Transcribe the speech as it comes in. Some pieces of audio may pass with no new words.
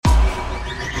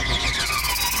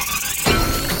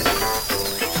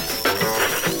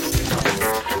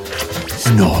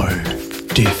Nøj,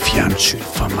 det er fjernsyn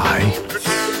for mig.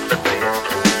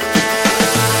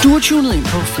 Du er tunet ind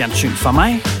på Fjernsyn for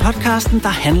mig, podcasten, der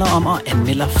handler om at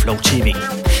anmelde Flow TV.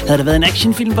 Havde det været en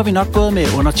actionfilm, var vi nok gået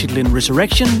med undertitlen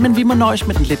Resurrection, men vi må nøjes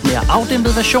med den lidt mere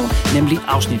afdæmpede version, nemlig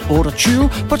afsnit 28,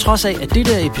 på trods af, at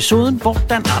dette er episoden, hvor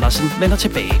Dan Andersen vender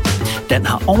tilbage. Dan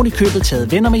har oven i købet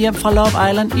taget venner med hjem fra Love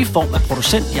Island i form af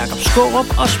producent Jakob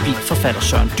Skaarup og speedforfatter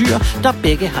Søren Dyr, der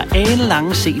begge har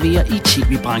alenlange CV'er i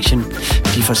tv-branchen.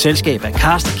 De får selskab af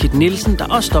Karsten Kit Nielsen, der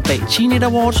også står bag Teenage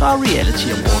Awards og Reality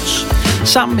Awards.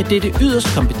 Sammen med dette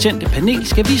yderst kompetente panel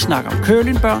skal vi snakke om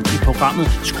curlingbørn i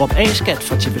programmet Skrub A-skat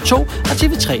for TV2 og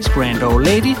TV3's Grand Old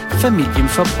Lady, Familien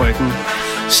for Bryggen.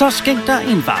 Så skænk dig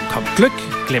en varm kop gløgg,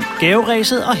 glem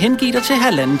gaveræset og hengiv dig til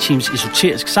 1,5 times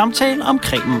esoterisk samtale om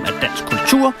cremen af dansk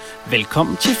kultur.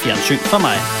 Velkommen til Fjernsyn for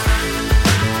mig.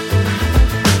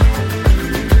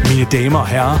 Mine damer og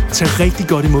herrer, tag rigtig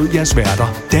godt imod jeres værter,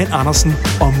 Dan Andersen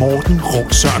og Morten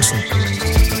Råd Sørensen.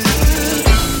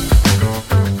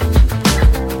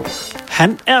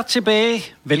 Han er tilbage.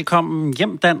 Velkommen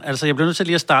hjem, Dan. Altså, jeg bliver nødt til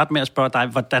lige at starte med at spørge dig,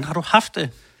 hvordan har du haft det?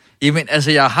 Jamen,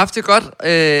 altså, jeg har haft det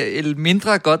godt.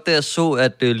 Mindre godt, da jeg så,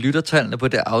 at lyttertallene på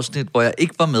det afsnit, hvor jeg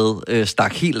ikke var med,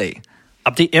 stak helt af.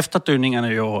 Og det er efterdønningerne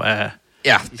jo af...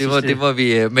 Ja, det var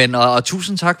vi. Men og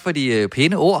tusind tak for de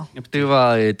pæne ord. Det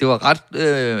var ret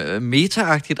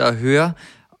meta-agtigt at høre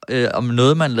om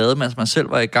noget, man lavede, mens man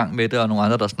selv var i gang med det, og nogle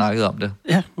andre, der snakkede om det.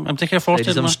 Ja, det kan jeg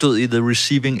forestille mig. Det stod i the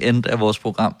receiving end af vores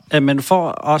program. Men for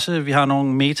også, vi har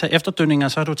nogle meta-efterdønninger,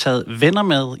 så har du taget venner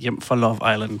med hjem fra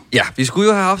Love Island. Ja, vi skulle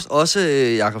jo have haft også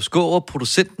Jakob Skaarup,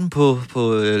 producenten på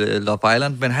Love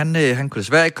Island, men han kunne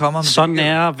desværre ikke komme. Så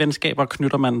nære venskaber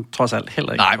knytter man trods alt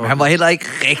heller ikke. Nej, men han var heller ikke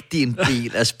rigtig en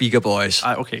del af Speaker Boys.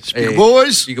 Nej, okay.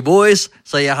 Speaker Boys.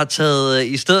 Så jeg har taget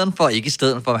ikke i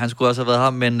stedet for, han skulle også have været her,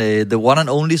 men the one and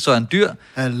only Søren Dyr,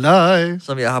 Halløj.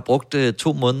 Som jeg har brugt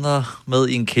 2 måneder med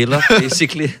i en kælder,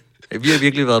 basically. Vi har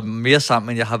virkelig været mere sammen,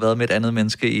 end jeg har været med et andet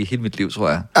menneske i hele mit liv, tror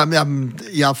jeg. Jamen,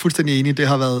 jeg er fuldstændig enig. Det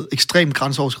har været ekstremt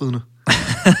grænseoverskridende.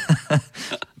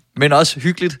 Men også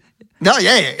hyggeligt. Nå,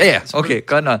 ja. Okay,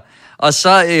 godt nok. Og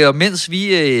så, mens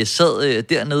vi sad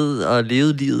dernede og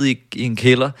levede livet i en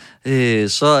kælder,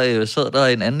 så sad der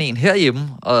en anden herhjemme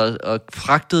og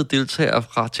fragtede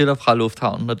deltagere til og fra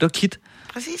lufthavnen, og det var Kit.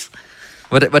 Præcis.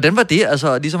 Hvordan var det,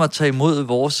 altså ligesom at tage imod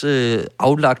vores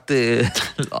aflagte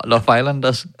Love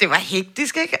Islanders? Det var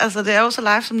hektisk, ikke? Altså, det er jo så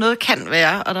live, som noget kan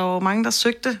være, og der var mange, der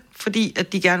søgte, fordi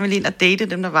at de gerne ville ind og date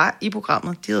dem, der var i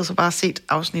programmet. De havde så bare set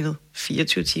afsnittet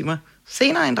 24 timer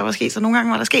senere, end der var sket, så nogle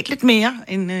gange var der sket lidt mere,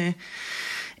 end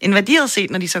hvad de havde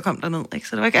set, når de så kom derned, ikke?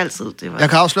 Så det var ikke altid, det var... Jeg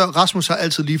kan afsløre, at Rasmus har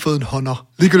altid lige fået en hånder.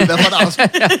 Ligegyldigt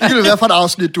hvad for et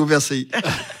afsnit, du er ved at se.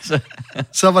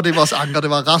 Så var det vores anker, det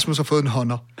var, at Rasmus har fået en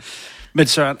hånder. Men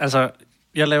Søren, altså,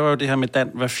 jeg laver jo det her med Dan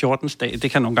hver 14. dag.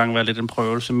 Det kan nogle gange være lidt en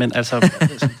prøvelse, men altså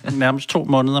nærmest 2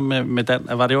 måneder med Dan.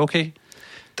 Var det okay?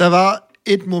 Der var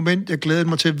et moment, jeg glædede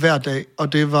mig til hver dag,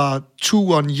 og det var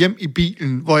turen hjem i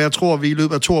bilen, hvor jeg tror, vi i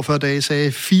løbet af 42 dage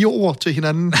sagde 4 ord til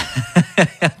hinanden.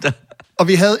 Og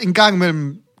vi havde en gang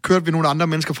mellem kørte vi nogle andre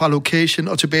mennesker fra location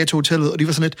og tilbage til hotellet, og de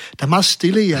var sådan lidt, der er meget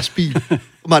stille i jeres bil.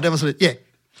 Og mig, der var sådan lidt, yeah.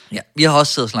 Ja, vi har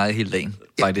også siddet og snakket hele dagen,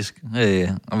 faktisk.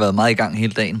 Og været meget i gang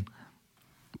hele dagen.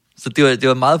 Så det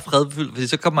var meget fredfyldt, fordi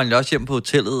så kom man jo også hjem på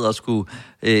hotellet og skulle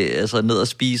ned og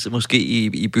spise, måske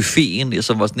i buffeten,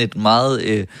 som var sådan et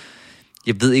meget,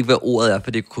 jeg ved ikke, hvad ordet er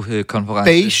for det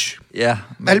konference. Beige. Ja.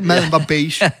 Alt maden var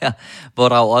beige. Ja, hvor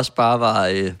der jo også bare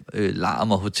var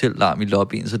larm og hotellarm i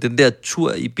lobbyen. Så den der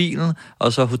tur i bilen,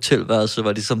 og så hotelværelset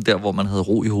var ligesom der, hvor man havde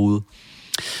ro i hovedet.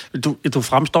 Du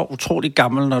fremstår utrolig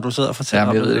gammel, når du sidder og fortæller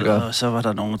om det, og så var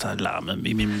der nogen, der larmede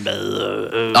i min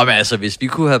mad. Nå, men altså, hvis vi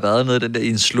kunne have været noget den der i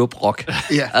en slup-rock,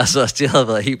 altså, det havde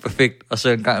været helt perfekt, og så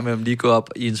en gang imellem lige gå op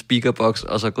i en speakerbox,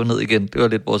 og så gå ned igen. Det var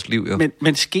lidt vores liv, jo.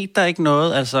 Men skete der ikke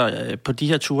noget, altså, på de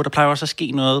her ture, der plejer også at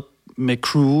ske noget med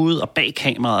crewet og bag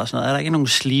kameraet og sådan noget? Er der ikke nogen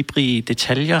slibrige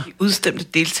detaljer? Udstemte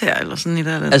deltagere eller sådan et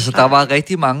eller andet? Altså, der var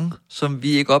rigtig mange, som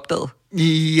vi ikke opdagede.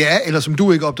 Ja, eller som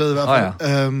du ikke opdagede i hvert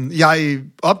fald. Jeg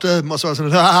opdagede dem, og så var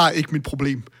sådan, ikke mit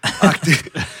problem.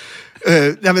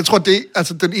 Jeg tror,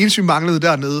 den eneste, vi manglede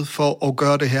dernede for at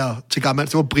gøre det her til gammel,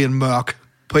 det var Brian Mørk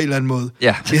på en eller anden måde.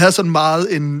 Ja. Vi havde sådan meget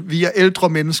vi er ældre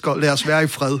mennesker, lad os være i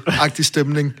fred-agtig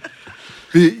stemning.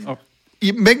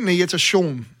 I mængden af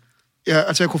irritation. Ja,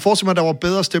 altså jeg kunne forestille mig, at der var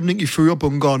bedre stemning i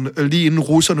førerbunkeren, lige inden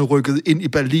russerne rykkede ind i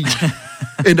Berlin,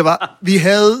 end der var.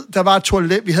 Der var et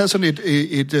toilet, vi havde sådan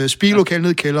et speakerlokale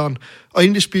nede i kælderen, og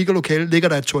inde i speakerlokalet ligger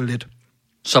der et toilet.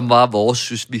 Som var vores,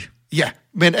 synes vi. Ja,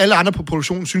 men alle andre på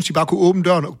produktionen synes, de bare kunne åbne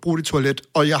døren og bruge det toilet,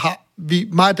 og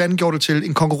mig og Dan gjorde det til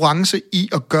en konkurrence i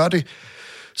at gøre det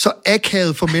så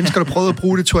akavet for mennesker, der prøvede at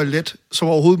bruge det toilet, som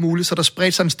overhovedet muligt, så der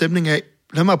spredte sig en stemning af,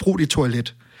 lad mig bruge det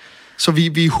toilet. Så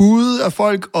vi hudede af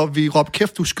folk, og vi råbte,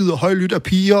 kæft, du skyder højlydt af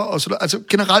piger, og så, altså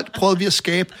generelt prøvede vi at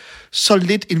skabe så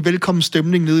lidt en velkommen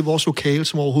stemning nede i vores lokale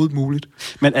som overhovedet muligt.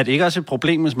 Men er det ikke også et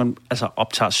problem, hvis man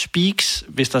optager speaks,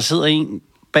 hvis der sidder en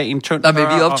bag en tynd? Nej, men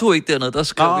vi optog ikke dernede, der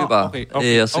skrev vi bare.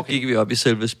 Okay. Og så gik vi op i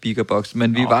selve speakerbox.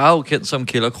 Men vi var jo kendt som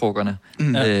kælderkrukkerne.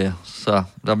 Så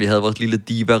da vi havde vores lille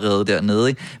diva-rede dernede.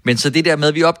 Ikke? Men så det der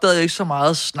med, vi opdagede jo ikke så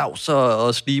meget snavs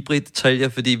og slibrige detaljer,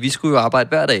 fordi vi skulle jo arbejde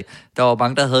hver dag. Der var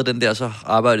mange, der havde den der, så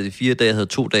arbejdede i 4 dage, havde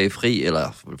 2 dage fri,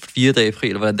 eller 4 dage fri,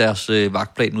 eller hvordan deres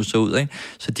vagtplan nu så ud. Ikke?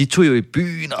 Så de tog jo i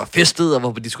byen og festede, og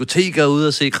var på diskoteker ude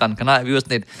og se Gran Canaria. Vi var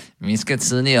sådan vi skal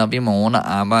tidligt op i morgen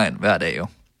og arbejde hver dag jo.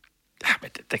 Ja, men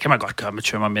det kan man godt gøre med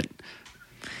tømmermænd.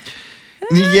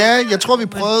 Ja, jeg tror, vi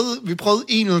prøvede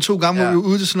 1 eller 2 gange, hvor vi var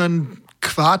ude til sådan en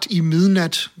kvart i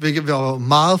midnat, hvilket var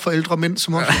meget for ældre mænd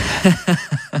som os.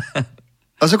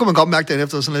 Og så kunne man godt mærke dagen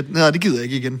efter sådan lidt, nej, det gider jeg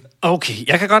ikke igen. Okay,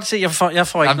 jeg kan godt se, jeg får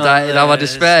ikke noget der var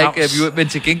desværre ikke, men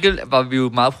til gengæld var vi jo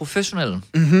meget professionelle.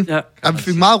 Mm-hmm. Ja, vi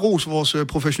fik meget ros for vores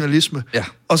professionalisme. Ja.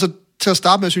 Og så til at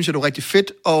starte med, synes jeg, det var rigtig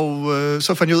fedt, og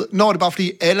så fandt jeg ud, når det bare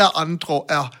fordi alle andre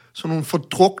er sådan nogle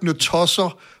fordrukne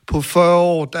tosser på 40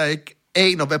 år, der ikke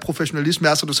aner, hvad professionalisme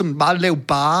er, så det er sådan en meget lav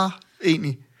bare,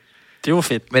 egentlig. Det var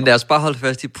fedt. Men lad os bare holde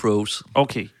fast i pros.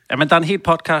 Okay. Jamen, der er en helt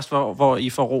podcast, hvor I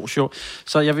får ros jo.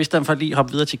 Så jeg vil i stedet for lige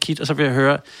hoppe videre til Kit, og så vil jeg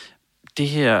høre det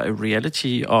her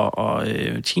reality og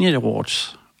Teenage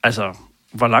Awards. Altså,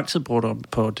 hvor lang tid bruger du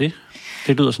på det?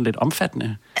 Det lyder sådan lidt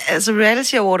omfattende. Altså,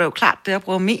 reality award er jo klart det, jeg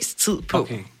bruger mest tid på.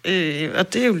 Okay.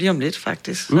 Og det er jo lige om lidt,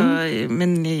 faktisk. Så,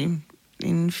 men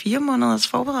en 4 måneders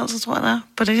forberedelse, tror jeg, der er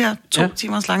på det her 2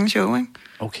 timers lange show, ikke?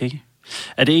 Okay.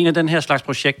 Er det en af den her slags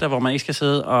projekter, hvor man ikke skal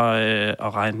sidde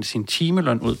og regne sin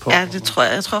timeløn ud på? Ja, det tror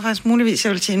jeg. Jeg tror faktisk muligvis,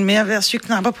 jeg vil tjene mere ved at sy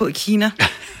knapper på i Kina.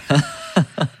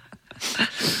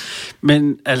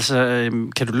 Men altså,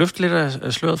 kan du løfte lidt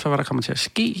af sløret for, hvad der kommer til at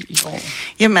ske i år?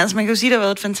 Jamen altså, man kan jo sige, at det har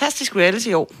været et fantastisk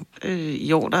reality-år.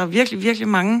 I år, der er virkelig, virkelig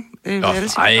mange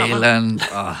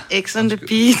reality-programmer. X on the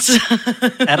Beach.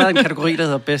 Er der en kategori, der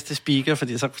hedder bedste speaker?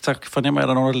 Fordi så fornemmer jeg, at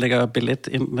der er nogen, der lægger billet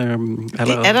ind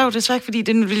allerede. Det er der jo desværre ikke, fordi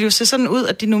det vil jo se sådan ud,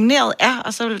 at de nominerede er,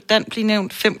 og så vil Dan blive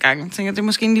nævnt 5 gange. Jeg tænker, det er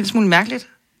måske en lille smule mærkeligt.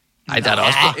 Nej, der er der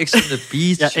også på X on the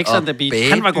Beach. Ja, X on the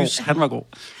Beach. Han var god.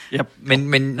 Yep.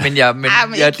 Men det jeg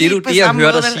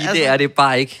hører dig sige, det er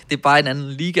bare ikke. Det er bare en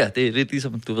anden liga. Det er lidt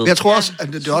ligesom, du ved. Jeg tror også,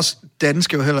 at det er også, Dan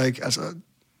skal jo heller ikke, altså,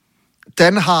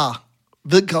 Dan har,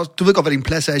 du ved godt, hvad din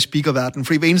plads er i speakerverdenen,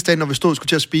 fordi hver eneste dag, når vi stod og skulle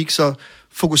til at speak, så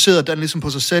fokuserede Dan ligesom på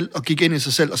sig selv, og gik ind i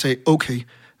sig selv og sagde, okay,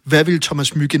 hvad vil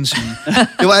Thomas Myggen sige?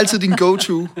 Det var altid din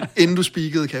go-to, inden du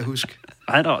speakede, kan jeg huske.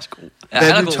 Han er også god.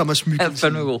 Hvad vil Thomas Myggen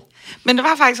sige? God. Men det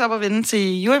var faktisk op at vende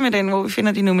til jurymiddagen, hvor vi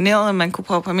finder de nominerede, og man kunne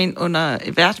prøve at komme ind under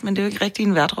vært, men det er jo ikke rigtig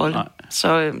en værtrolle.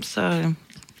 Så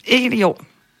ikke i år.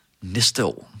 Næste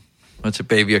år. Med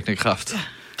tilbagevirkende kraft. Ja.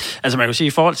 Altså man kan sige,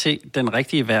 i forhold til den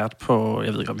rigtige vært på,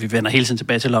 jeg ved ikke, vi vender hele tiden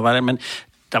tilbage til Love Island, men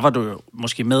der var du jo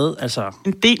måske med, altså...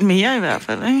 En del mere i hvert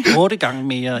fald, ikke? 8 gange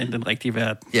mere end den rigtige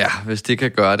vært. Ja, hvis det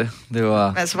kan gøre det. Det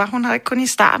var... Altså var hun her ikke kun i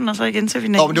starten, og så igen til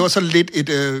finalen? Men det var så lidt et...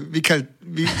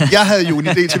 jeg havde jo en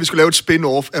idé til, at vi skulle lave et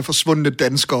spin-off af forsvundne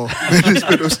danskere med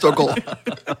Lisbeth Østergaard.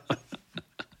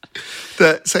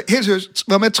 Så helt seriøst,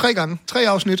 var med 3 gange. 3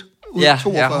 afsnit. Ja,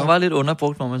 hun var lidt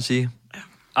underbrugt, må man sige.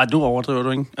 Ej, nu overdriver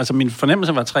du ikke. Altså, min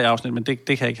fornemmelse var 3 afsnit, men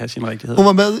det kan ikke have sin rigtighed. Hun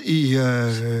var med i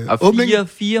åbningen.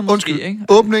 4 måske, ikke?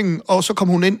 Åbningen, og så kom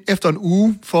hun ind efter en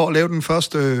uge for at lave den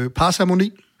første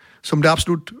parceremoni, som det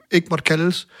absolut ikke måtte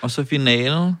kaldes. Og så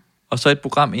finalen, og så et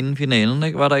program inden finalen,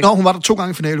 ikke? Var der ikke? Nå, hun var der 2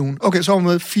 gange i finaleugen. Okay, så var hun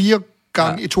med 4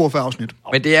 gange i 42 afsnit.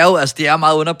 Men det er jo, altså det er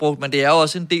meget underbrugt, men det er jo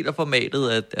også en del af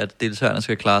formatet, at deltagerne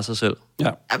skal klare sig selv. Ja.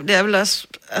 Det er vel også,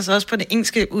 altså også på den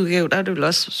engelske udgave, der er det vel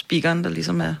også speakeren, der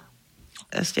ligesom er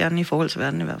stjernen i forhold til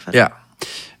verden i hvert fald. Ja.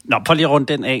 Nå, for lige rundt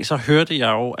den af, så hørte jeg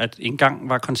jo, at engang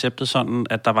var konceptet sådan,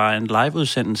 at der var en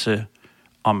liveudsendelse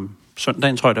om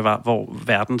søndagen, tror jeg det var, hvor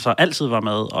verden så altid var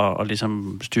med og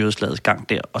ligesom styrede slagets gang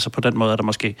der. Og så på den måde er der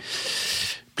måske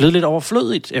blevet lidt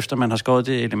overflødigt, efter man har skåret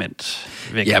det element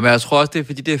væk. Ja, men jeg tror også, det er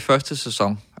fordi, det er første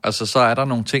sæson. Altså, så er der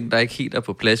nogle ting, der ikke helt er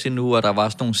på plads endnu, og der var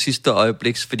også nogle sidste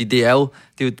øjebliks, fordi det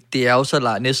er jo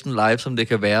så næsten live, som det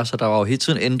kan være, så der var jo hele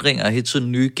tiden ændringer, hele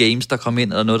tiden nye games, der kom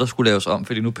ind, og noget, der skulle laves om,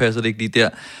 fordi nu passer det ikke lige der.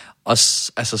 Og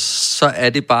altså, så er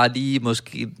det bare lige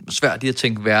måske svært lige at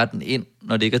tænke verden ind,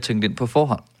 når det ikke er tænkt ind på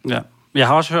forhånd. Ja. Jeg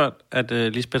har også hørt, at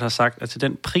Lisbeth har sagt, at til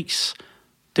den pris,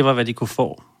 det var, hvad de kunne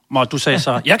få. Og du sagde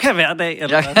så, jeg kan hver dag,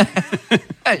 eller hvad?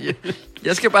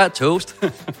 Jeg skal bare have toast,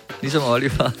 ligesom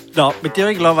Oliver. Nå, men det er jo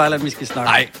ikke Love Island, vi skal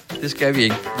snakke. Nej, det skal vi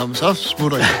ikke. Nå, men så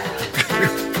smutter jeg.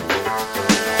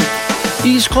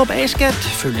 I Skrub A-skat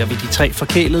følger vi de 3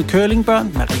 forkælede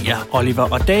curlingbørn, Maria, Oliver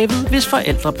og David, hvis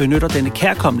forældre benytter denne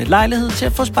kærkommende lejlighed til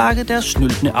at få sparket deres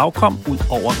snyltende afkom ud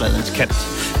over redens kant.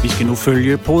 Vi skal nu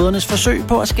følge podernes forsøg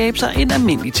på at skabe sig en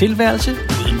almindelig tilværelse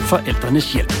uden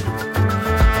forældrenes hjælp.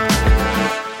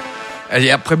 Altså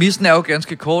ja, præmissen er jo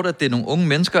ganske kort, at det er nogle unge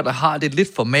mennesker, der har det lidt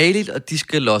for maligt, og de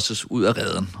skal losses ud af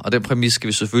reden. Og den præmis skal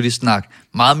vi selvfølgelig snakke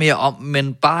meget mere om,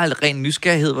 men bare af ren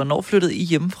nysgerrighed, hvornår flyttede I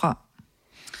hjemmefra?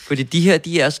 Fordi de her,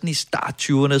 de er sådan i start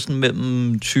 20'erne, sådan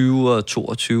mellem 20 og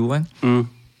 22, ikke? Mm.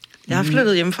 Jeg har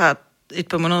flyttet hjemmefra et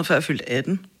par måneder før jeg fyldte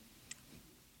 18. Men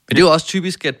det er jo også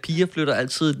typisk, at piger flytter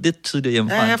altid lidt tidligere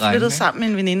hjemmefra. Ja, jeg flyttede sammen med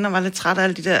en veninde og var lidt træt af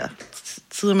alle de der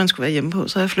tider, man skulle være hjemme på,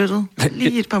 så jeg flyttede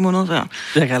lige et par måneder før.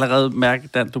 Jeg kan allerede mærke,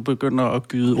 at du begynder at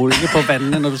gyde olie på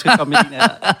vandene, når du skal komme ind her.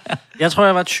 Jeg tror,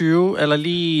 jeg var 20, eller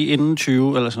lige inden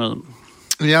 20, eller sådan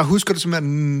noget. Jeg husker det som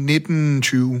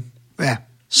 1920. Ja.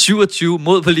 27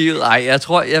 mod på livet. Ej, jeg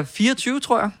er 24,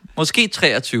 tror jeg. Måske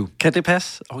 23. Kan det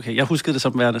passe? Okay, jeg huskede det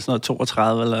som værende sådan noget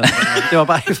 32, eller det var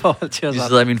bare i forhold til os. Vi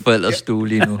sidder i min forældres stue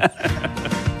lige nu.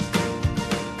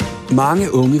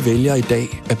 Mange unge vælger i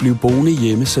dag at blive boende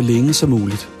hjemme så længe som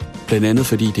muligt. Blandt andet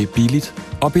fordi det er billigt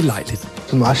og belejligt.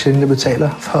 Det er meget sjældent, jeg betaler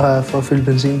for at fylde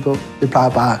benzin på. Det plejer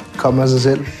bare at komme af sig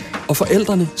selv. Og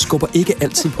forældrene skubber ikke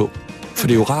altid på. For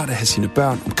det er jo rart at have sine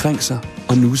børn omkring sig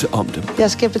og nusse om dem.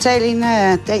 Jeg skal betale en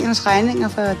af Daniels regninger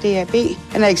for DAB.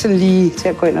 Han er ikke sådan lige til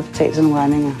at gå ind og betale sådan nogle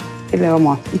regninger. Det laver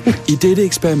mor. I dette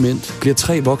eksperiment bliver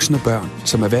 3 voksne børn,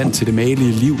 som er vant til det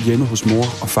magelige liv hjemme hos mor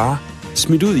og far,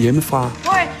 smidt ud hjemmefra,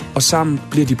 og sammen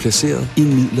bliver de placeret i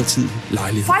en midlertidig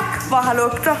lejlighed. Fuck, hvor har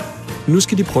lugter. Nu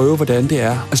skal de prøve, hvordan det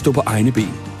er at stå på egne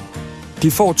ben.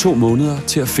 De får 2 måneder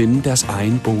til at finde deres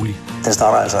egen bolig. Den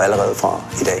starter altså allerede fra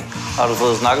i dag. Har du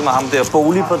fået snakket med ham der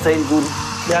boligportalgud?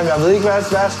 Jamen, jeg ved ikke, hvad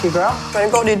jeg skal gøre.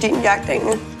 Hvordan går det i din jagt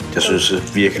egentlig? Jeg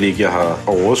synes virkelig ikke, jeg har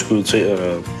overskud til at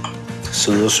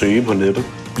sidde og søge på nettet.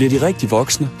 Bliver de rigtig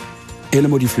voksne, eller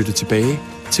må de flytte tilbage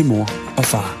til mor og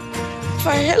far? For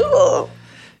helvede!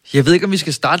 Jeg ved ikke, om vi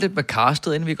skal starte lidt med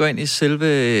castet, inden vi går ind i selve...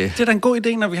 Det er da en god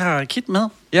idé, når vi har Kit med.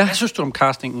 Ja. Hvad synes du om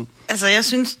castingen? Altså, jeg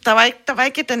synes, der var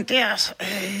ikke den der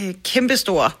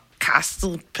kæmpestore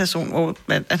castet person, hvor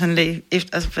at han lagde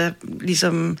efter, altså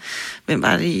ligesom, hvem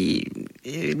var det i,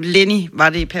 Lenny var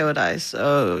det i Paradise,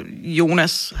 og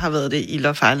Jonas har været det i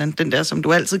Love Island, den der, som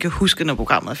du altid kan huske, når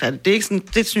programmet er færdigt. Det er ikke sådan,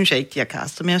 det synes jeg ikke, de har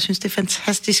castet, men jeg synes, det er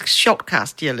fantastisk sjovt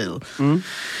cast, de har lavet. Mm.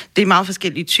 Det er meget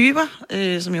forskellige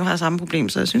typer, som jo har samme problem,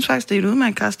 så jeg synes faktisk, det er et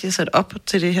udmærket cast, de har sat op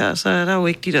til det her, så er der jo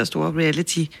ikke de der store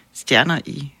reality-stjerner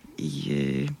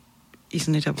i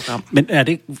sådan et her program. Men vil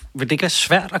det ikke være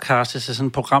svært at kaste til sådan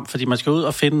et program, fordi man skal ud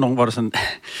og finde nogen, hvor der sådan,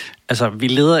 altså vi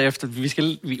leder efter,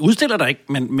 vi udstiller der ikke,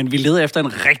 men vi leder efter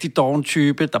en rigtig doven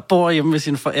type, der bor hjemme ved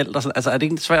sine forældre, sådan, altså er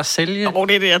det ikke svært at sælge?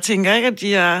 Det er det, jeg tænker ikke, at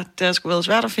det har skulle været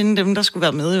svært at finde dem, der skulle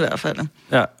være med i hvert fald.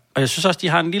 Ja, og jeg synes også, de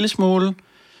har en lille smule,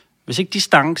 hvis ikke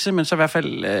distance, men så i hvert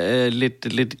fald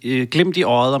lidt glimt i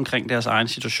øjet omkring deres egen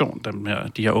situation,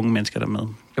 de her unge mennesker, der er med.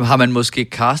 Jamen, har man måske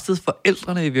castet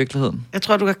forældrene i virkeligheden? Jeg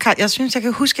tror, jeg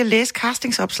kan huske at læse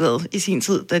castingsopslaget i sin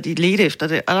tid, da de ledte efter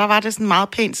det. Og der var det sådan meget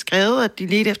pænt skrevet, at de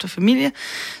ledte efter familie,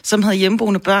 som havde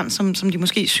hjemmeboende børn, som de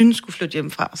måske synes skulle flytte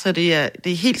hjemmefra. Så det er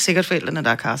helt sikkert forældrene, der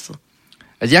er castet.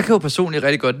 Altså, jeg kan jo personligt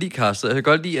rigtig godt lide castet. Jeg kan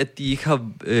godt lide, at de ikke har,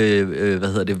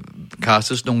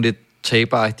 castet sådan nogle lidt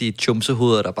taberagtige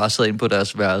chumsehoveder, der bare sad inde på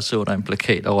deres værelse under en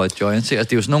plakat over et joint. Altså,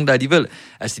 det er jo sådan nogle, der alligevel...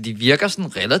 Altså, de virker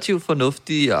sådan relativt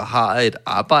fornuftige og har et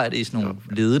arbejde i sådan nogle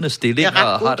ledende stillinger. Det er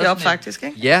ret god job, faktisk,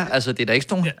 ikke? Ja, altså, det er da ikke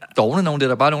sådan nogle dogne nogen. Det er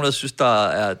der bare nogen, der synes, det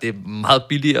er meget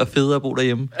billigere og federe at bo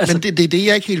derhjemme. Altså, men det er det,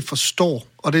 jeg ikke helt forstår.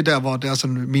 Og det er der, hvor det er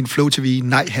sådan min Flow TV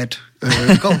nej-hat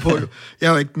kom på. Jeg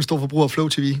er jo ikke den store forbruger af Flow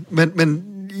TV. Men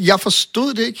jeg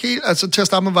forstod det ikke helt. Altså, til at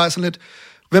starte med var jeg sådan lidt...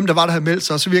 Hvem der var, der havde meldt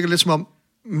sig, og så virker det lidt som om,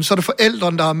 så er det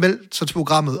forældrene, der har meldt sig til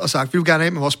programmet og sagt, vi vil gerne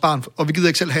af med vores barn, og vi gider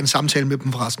ikke selv have en samtale med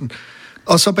dem forresten.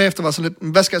 Og så bagefter var sådan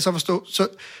lidt, hvad skal jeg så forstå? Så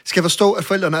skal jeg forstå, at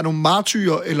forældrene er nogle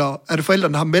martyrer, eller er det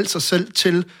forældrene, der har meldt sig selv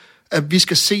til, at vi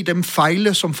skal se dem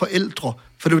fejle som forældre?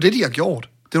 For det er jo det, de har gjort.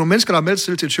 Det er nogle mennesker, der har meldt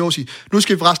sig til et show og sige, nu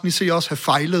skal vi forresten lige se os have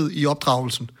fejlet i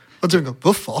opdragelsen. Og jeg tænker,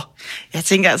 hvorfor? Jeg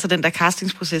tænker altså, den der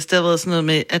castingsproces, det har været sådan noget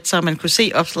med, at så man kunne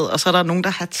se opslaget, og så er der nogen, der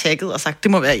har tagget og sagt,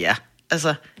 det må være jer.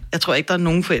 Altså, jeg tror ikke, der er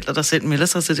nogen forældre, der selv melder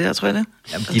sig til det her, tror jeg det?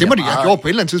 Jamen, det må de have gjort på et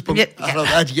eller andet tidspunkt. Ja. Altså, der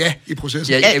har været et ja i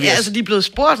processen. Ja, altså, de er blevet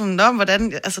spurgt sådan om,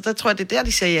 hvordan... Altså, der tror jeg, det er der,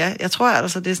 de siger ja. Jeg tror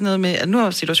altså, det er sådan noget med, at nu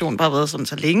har situationen bare været sådan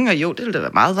så længe, og jo, det ville da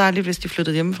være meget dejligt, hvis de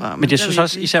flyttede hjemmefra. Men jeg synes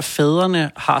også, især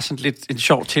fædrene har sådan lidt en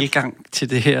sjov tilgang til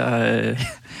det her...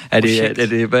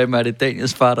 Hvad er det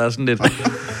Daniels far, der er sådan lidt...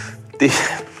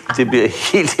 det bliver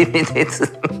helt eminent.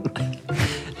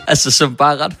 Altså, som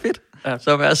bare er ret fedt.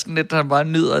 som er sådan lidt, han bare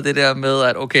nyder det der med,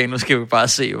 at okay, nu skal vi bare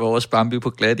se vores Bambi på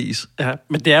glat is. Ja,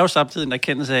 men det er jo samtidig en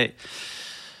erkendelse af,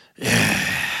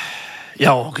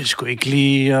 jeg overgår sgu ikke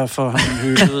lige at få ham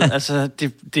hyldet. Altså,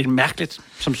 det er mærkeligt,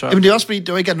 som så. Jamen, det er også fordi, det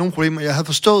jo ikke er nogen problemer. Jeg havde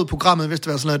forstået programmet, hvis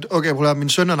det var sådan, at okay, min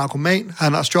søn er narkoman,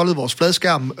 han har stjålet vores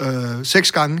fladskærm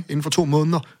 6 gange inden for 2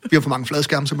 måneder. Vi har for mange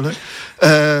fladskærme, simpelthen.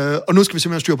 Og nu skal vi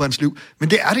simpelthen styre på hans liv. Men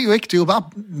det er det jo ikke. Det er jo bare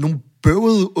nogle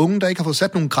bøvede unge, der ikke har fået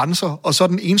sat nogle grænser, og så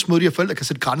den eneste måde, de her forældre kan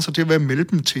sætte grænser til at være at melde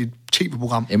dem til et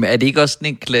tv-program. Jamen, er det ikke også sådan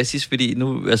en klassisk, fordi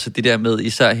nu, altså det der med,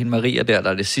 især hende Maria der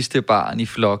er det sidste barn i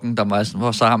flokken, der var sådan,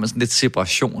 hvor så har man sådan lidt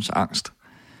separationsangst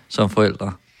som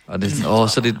forældre. Og det er sådan,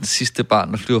 så er det den sidste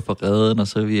barn, der flyver på reden, og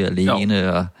så er vi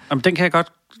alene. Og... Jamen, den kan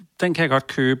jeg godt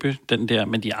købe, den der,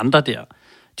 men de andre der,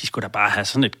 de skulle da bare have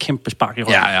sådan et kæmpe spark i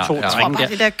røven. Jeg tror bare,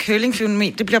 det der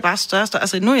curlingfænomen, det bliver bare større.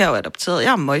 Altså, nu er jeg jo adopteret.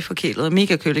 Jeg er møgforkælet og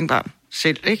mega curlingbarn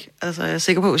selv, ikke? Altså, jeg er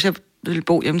sikker på, at hvis jeg ville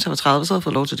bo hjemme til jeg var 30, så havde jeg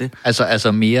fået lov til det.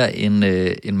 Altså mere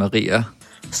end Maria.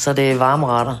 Så det er varme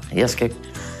retter, jeg skal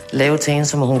lave til hende,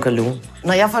 som hun kan luge.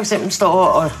 Når jeg for eksempel står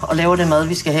og laver det mad,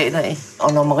 vi skal have i dag,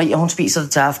 og når Maria hun spiser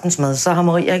det til aftensmad, så har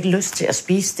Maria ikke lyst til at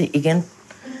spise det igen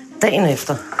dagen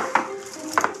efter.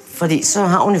 Fordi så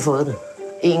har hun jo fået det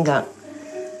en gang.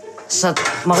 Så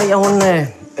Maria, hun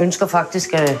ønsker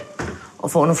faktisk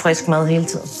at få noget frisk mad hele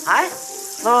tiden. Hej,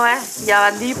 hvor er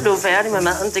jeg? var lige blevet færdig med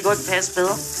maden. Det kunne ikke passe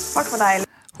bedre. Fuck for dig.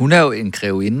 Hun er jo en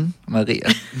grevinde, Maria.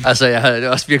 Altså, jeg har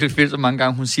også virkelig følt så mange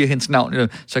gange, hun siger hendes navn,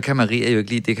 så kan Maria jo ikke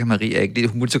lide, det kan Maria ikke lide.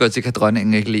 Hun må så godt til, kan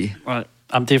dronningen ikke lide.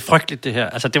 Jamen, det er frygteligt, det her.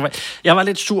 Altså, jeg var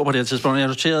lidt sur på det her tidspunkt, jeg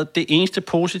noterede, det eneste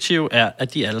positive er,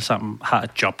 at de alle sammen har et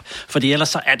job. Fordi ellers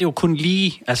så er det jo kun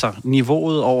lige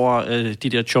niveauet over de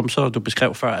der chumser, du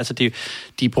beskrev før. Altså,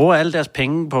 de bruger alle deres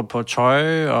penge på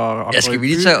tøj og jeg skal vi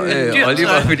lige tage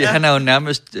Oliver, fordi han er jo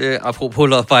nærmest, apropos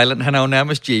Love Island, han er jo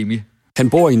nærmest Jamie. Han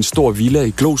bor i en stor villa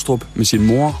i Glostrup med sin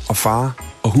mor og far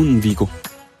og hunden Viggo.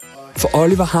 For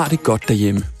Oliver har det godt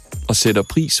derhjemme og sætter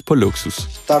pris på luksus.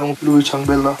 Der er nogle Louis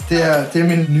Vuitton-bælter. Det er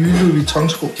min nye Louis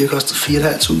Vuitton-sko. De har kostet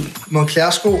 4.500.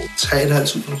 Moncler-sko,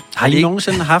 3.500. Har I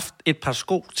nogensinde haft et par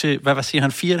sko til, hvad siger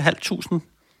han,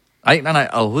 4.500? Nej,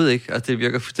 overhovedet ikke. Altså, det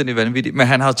virker fuldstændig vanvittigt. Men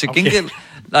han har til gengæld...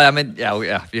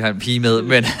 vi har en pige med,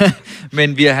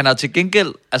 men han har til gengæld...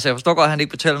 Altså, jeg forstår godt, at han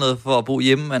ikke betaler noget for at bo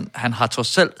hjemme, men han har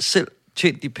trods selv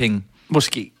tjent de penge.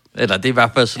 Måske. Eller det er i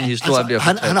hvert fald sådan en historie, bliver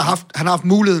fortalt. Han har haft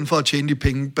muligheden for at tjene de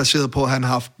penge, baseret på, at han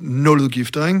har haft 0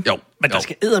 udgifter, ikke? Jo, men der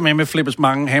skal eddermame flippes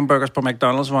mange hamburgers på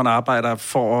McDonald's, hvor han arbejder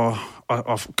for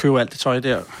at købe alt det tøj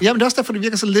der. Ja, men det er også derfor, det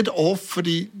virker så lidt off,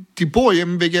 fordi de bor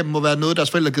hjemme, hvilket må være noget,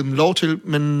 deres forældre har givet dem lov til,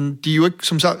 men de er jo ikke,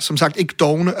 som sagt ikke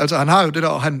dogne. Altså, han har jo det der,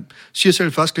 og han siger selv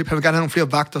i første klip, han vil gerne have nogle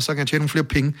flere vagter, så kan han tjene nogle flere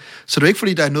penge. Så det er ikke,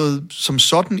 fordi der er noget som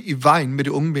sådan i vejen med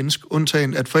det unge menneske,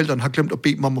 undtagen at forældrene har glemt at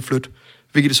bede dem om at flytte.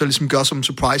 Hvilket det så ligesom gør som en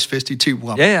surprise-fest i et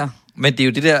tv-program. Ja, men det er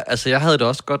jo det der, altså jeg havde det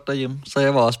også godt derhjemme, så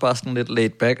jeg var også bare sådan lidt laid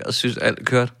back og synes alt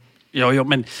kørte. Jo,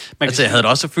 men... Altså jeg havde det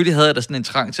også, selvfølgelig havde jeg da sådan en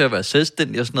trang til at være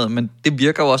selvstændig og sådan noget, men det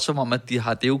virker jo også som om, at de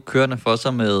har det jo kørende for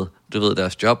sig med, du ved,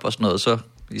 deres job og sådan noget, så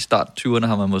i start 20'erne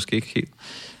har man måske ikke helt...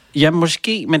 Ja,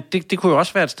 måske, men det kunne jo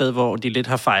også være et sted, hvor de lidt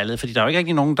har fejlet, fordi der er jo ikke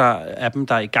rigtig nogen af dem,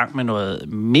 der er i gang med noget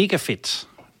mega fedt.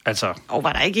 Altså... Og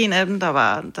var der ikke en af dem,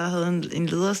 der havde en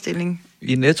lederstilling?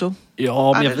 I Netto?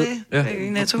 Jo, men jeg ved... Ja. I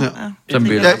Netto? Ja. Jeg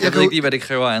ved ikke lige, hvad det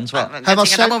kræver af ansvar.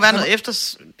 Der må være noget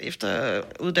efter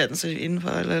uddannelse inden for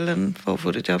eller andet, for at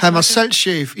få det job. Han var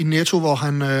salgschef i Netto, hvor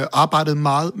han arbejdede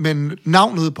meget, men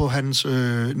navnet på hans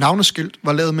navneskilt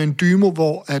var lavet med en dymo,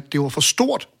 hvor at det var for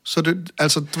stort. Så det,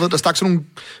 altså, du ved, der stak sådan nogle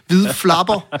hvide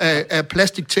flapper af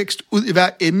plastiktekst ud i hver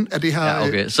ende af det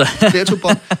her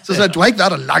Netto-bånd. Så du har ikke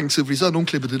været der lang tid, fordi så havde nogen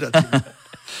klippet det der til.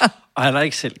 Og han har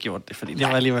ikke selv gjort det, fordi det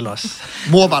var alligevel også.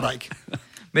 Mor var der ikke.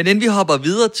 Men inden vi hopper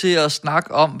videre til at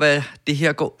snakke om, hvad det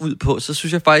her går ud på, så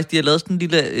synes jeg faktisk, de har lavet sådan en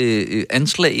lille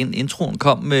anslag, inden introen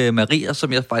kom med Maria,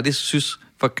 som jeg faktisk synes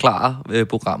forklarer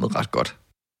programmet ret godt.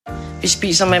 Vi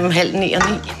spiser mellem 8:30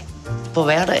 og 9 på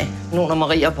hverdag, nu når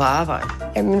Maria er på arbejde.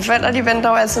 Ja, mine forældre de venter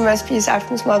jo altid med at spise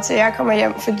aftensmad, til jeg kommer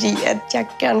hjem, fordi at jeg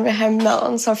gerne vil have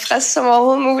maden så frisk som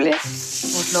overhovedet muligt.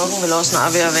 Og klokken vil også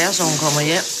snart ved at være, så hun kommer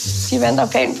hjem. De venter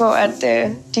pænt på, at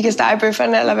de kan stege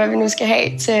bøfferne, eller hvad vi nu skal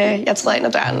have, til jeg træder ind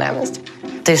ad døren nærmest.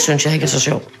 Det synes jeg ikke er så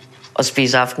sjovt, at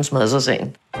spise aftensmad så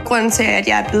sent. Grunden til, at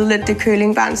jeg er blevet lidt det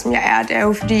kølingbarn, som jeg er, det er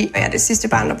jo fordi, jeg er det sidste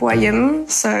barn, der bor hjemme.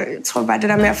 Så jeg tror bare, det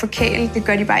der med at forkæle, det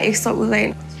gør de bare ekstra ud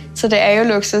af. Så det er jo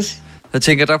luksus. Jeg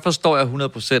tænker, der forstår jeg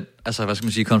 100%, altså hvad skal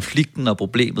man sige, konflikten og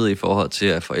problemet i forhold til,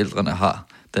 at forældrene har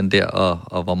den der,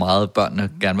 og hvor meget børnene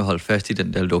gerne vil holde fast i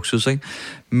den der luksus, ikke?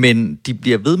 Men de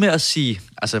bliver ved med at sige,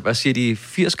 altså hvad siger de,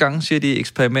 80 gange siger de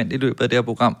eksperiment i løbet af det her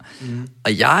program,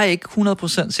 og jeg er ikke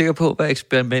 100% sikker på, hvad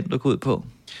eksperimentet går ud på.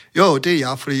 Jo, det er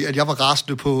jeg, fordi at jeg var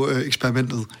rasende på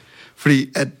eksperimentet. Fordi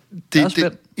at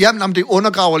det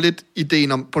undergraver lidt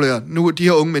ideen om, nu de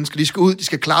her unge mennesker, de skal ud, de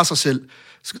skal klare sig selv.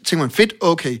 Så tænker man, fedt,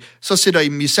 okay, så sætter I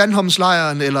dem i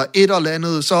Sandholmslejren eller et eller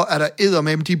andet, så er der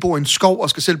eddermame, de bor i en skov og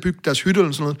skal selv bygge deres hytte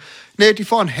eller sådan noget. Nej, de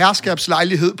får en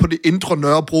herskabslejlighed på det indre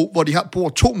Nørrebro, hvor de bor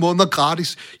 2 måneder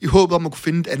gratis, i håb om at kunne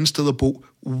finde et andet sted at bo.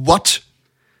 What?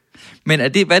 Men er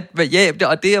det,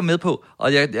 og det er jeg med på,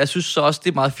 og jeg synes så også,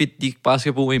 det er meget fedt, de ikke bare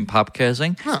skal bo i en papkasse,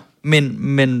 ikke? Ja.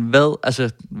 Men hvad, altså,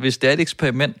 hvis det er et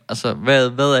eksperiment, altså,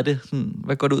 hvad er det, sådan,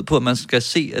 hvad går det ud på, at man skal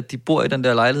se, at de bor i den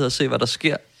der lejlighed og se, hvad der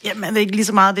sker? Jamen, det er ikke lige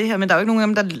så meget det her, men der er jo ikke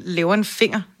nogen af dem, der laver en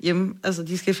finger hjemme. Altså,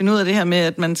 de skal finde ud af det her med,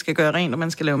 at man skal gøre rent, og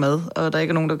man skal lave mad, og der er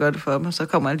ikke nogen, der gør det for dem, og så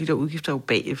kommer alle de der udgifter jo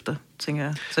bagefter, tænker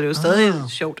jeg. Så det er jo stadig et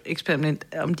sjovt eksperiment,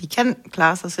 om de kan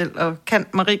klare sig selv, og kan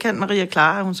Maria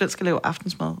klare, at hun selv skal lave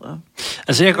aftensmad? Og...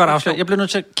 Altså, jeg kan godt afsløre, jeg bliver nødt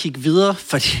til at kigge videre,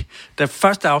 fordi da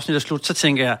første afsnit er slut, så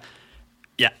tænker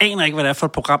jeg aner ikke, hvad det er for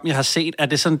et program, jeg har set.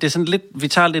 Det er sådan lidt, vi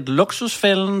tager lidt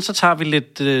Luksusfælden, så tager vi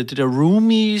lidt det der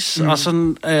Roomies, og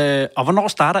sådan, og hvornår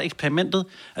starter eksperimentet?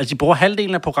 Altså, de bruger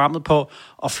halvdelen af programmet på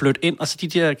at flytte ind, og så de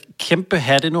der kæmpe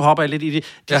hatte, nu hopper jeg lidt i det,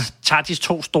 de tager de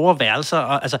 2 store værelser,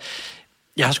 og altså,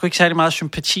 jeg har sgu ikke særlig meget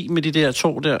sympati med de der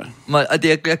 2 der. Og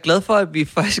jeg er glad for, at vi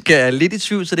faktisk er lidt i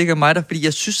tvivl, så det ikke er mig der, fordi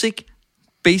jeg synes ikke,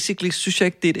 synes jeg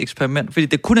ikke, det er et eksperiment. Fordi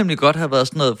det kunne nemlig godt have været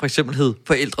sådan noget, for eksempel hed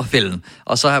forældrefælden.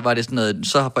 Og så var det sådan noget,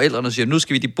 så har forældrene siger, nu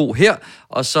skal de bo her,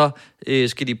 og så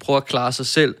skal de prøve at klare sig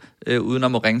selv, uden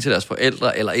at må ringe til deres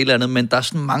forældre, eller et eller andet. Men der er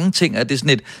sådan mange ting, at det er sådan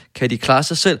et, kan de klare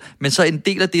sig selv? Men så en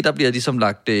del af det, der bliver ligesom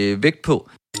lagt vægt på.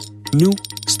 Nu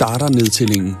starter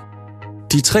nedtællingen.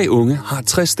 De 3 unge har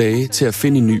 60 dage til at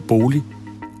finde en ny bolig,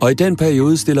 og i den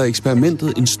periode stiller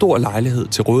eksperimentet en stor lejlighed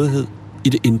til rådighed i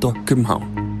det indre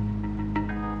København.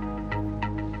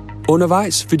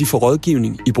 Undervejs vil de få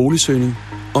rådgivning i boligsøgning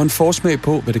og en forsmag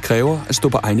på, hvad det kræver at stå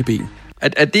på egne ben.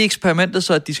 Er det eksperimentet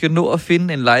så, at de skal nå at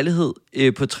finde en lejlighed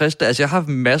på 60 dage? Altså, jeg har haft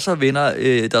masser af venner,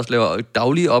 der laver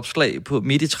daglige opslag på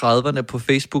midt i 30'erne på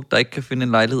Facebook, der ikke kan finde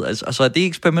en lejlighed. Altså er det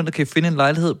eksperimentet, kan finde en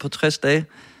lejlighed på 60 dage?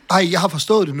 Ej, jeg har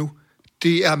forstået det nu.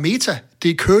 Det er meta.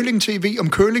 Det er curling-tv om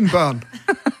curlingbørn.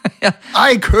 Ja.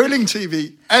 Ej, curling-tv.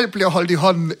 Alt bliver holdt i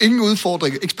hånden. Ingen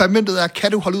udfordring. Eksperimentet er,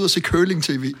 kan du holde ud og se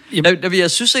curling-tv?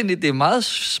 Jeg synes egentlig, det er meget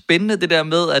spændende, det der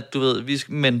med, at du ved,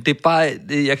 men det er bare,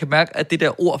 jeg kan mærke, at det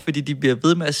der ord, fordi de bliver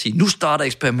ved med at sige, nu starter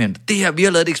eksperimentet. Det her, vi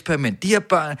har lavet et eksperiment. De her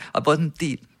børn, og bare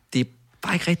det er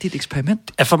bare ikke rigtigt et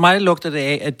eksperiment. Ja, for mig lugter det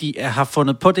af, at de har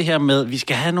fundet på det her med, at vi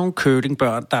skal have nogle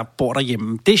curlingbørn, der bor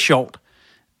derhjemme. Det er sjovt.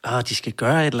 De skal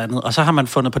gøre et eller andet. Og så har man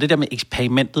fundet på det der med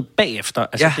eksperimentet bagefter.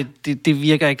 Altså, det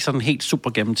virker ikke sådan helt super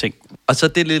gennemtænkt. Og så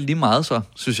det er lidt lige meget så,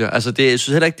 synes jeg. Altså, jeg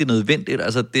synes heller ikke, det er nødvendigt.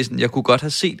 Altså, det er sådan, jeg kunne godt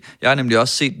have set. Jeg har nemlig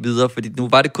også set videre, fordi nu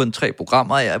var det kun 3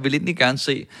 programmer, og jeg vil egentlig gerne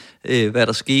se, hvad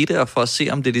der skete, og for at se,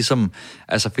 om det ligesom...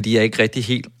 Altså, fordi jeg ikke rigtig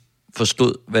helt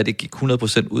forstod, hvad det gik 100%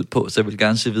 ud på, så jeg vil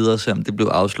gerne se videre, se om det blev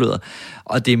afsløret.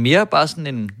 Og det er mere bare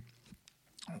sådan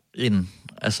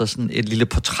altså sådan et lille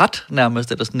portræt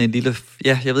nærmest, eller sådan en lille...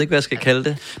 Ja, jeg ved ikke, hvad jeg skal kalde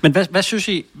det. Men hvad synes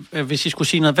I, hvis I skulle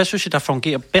sige noget, hvad synes I, der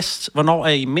fungerer bedst? Hvornår er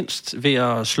I mindst ved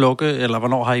at slukke, eller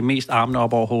hvornår har I mest armene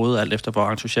op over hovedet, alt efter hvor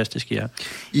entusiastisk I er?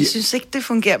 Jeg synes ikke, det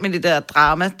fungerer med det der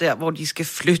drama, der hvor de skal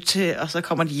flytte, og så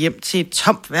kommer de hjem til et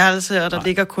tomt værelse, og der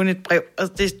ligger kun et brev.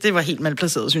 Altså, det var helt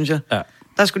malplaceret, synes jeg. Ja.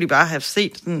 Der skulle de bare have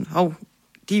set sådan,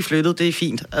 de er flyttet, det er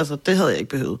fint. Altså, det havde jeg ikke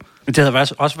behøvet. Men det havde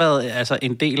også været altså,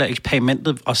 en del af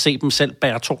eksperimentet at se dem selv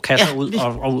bære 2 kasser ud,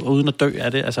 og uden at dø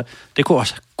af det. Altså, det kunne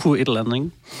også et eller andet, ikke?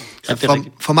 Ja,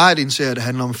 for mig er det en serie, der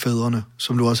handler om fædrene,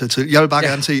 som du også har til. Jeg vil bare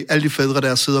gerne se alle de fædre,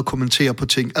 der sidder og kommenterer på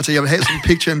ting. Altså, jeg vil have sådan en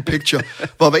picture-in-picture,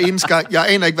 hvor hver eneste gang... Jeg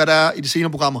aner ikke, hvad der er i de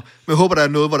senere programmer, men jeg håber, der er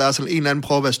noget, hvor der er sådan en eller anden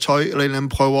prøver at vaske tøj, eller en eller anden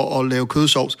prøver at lave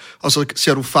kødsovs, og så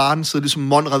ser du faren sidde ligesom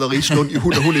Monrederi Slund i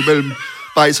hund og hund imellem,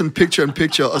 bare i sådan en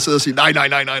picture-in-picture, og sidder og siger, nej.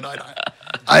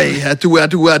 Ej, ja,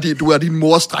 du er din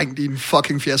morstreng, din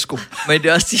fucking fiasko. Men det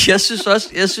er også,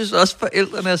 jeg synes også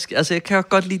forældrene, altså jeg kan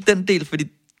godt lide den del, fordi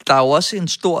der er jo også en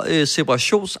stor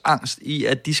separationsangst i,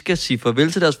 at de skal sige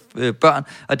farvel til deres børn,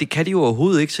 og det kan de jo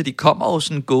overhovedet ikke, så de kommer jo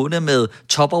sådan gående med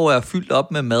tupperware fyldt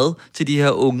op med mad til de her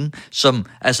unge, som,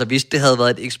 altså hvis det havde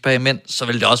været et eksperiment, så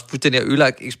ville det også fuldstændig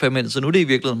ødelagt eksperiment, så nu er det i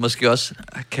virkeligheden måske også,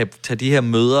 kan tage de her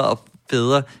mødre og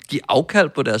fædre, give afkald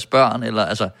på deres børn, eller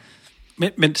altså...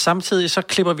 Men samtidig så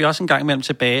klipper vi også en gang imellem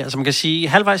tilbage. Altså man kan sige,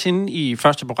 halvvejs inde i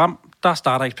første program, der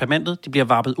starter eksperimentet. De bliver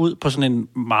varpet ud på sådan en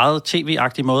meget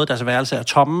tv-agtig måde. Deres værelse er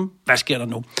tomme. Hvad sker der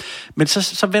nu? Men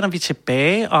så vender vi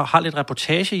tilbage og har lidt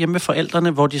reportage hjemme med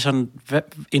forældrene, hvor de sådan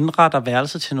indretter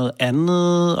værelset til noget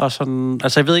andet. Og sådan,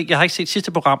 altså jeg ved ikke, jeg har ikke set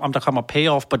sidste program, om der kommer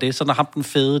payoff på det. Så når ham den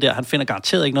fede der, han finder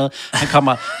garanteret ikke noget. Han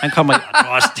kommer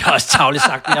det er også tarveligt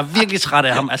sagt, men jeg er virkelig træt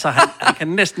af ham. Altså han kan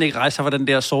næsten ikke rejse sig fra den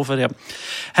der sofa der.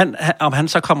 Om han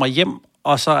så kommer hjem,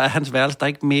 og så er hans værelse der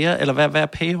ikke mere, eller hvad er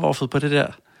payoffet på det der?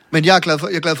 Men jeg er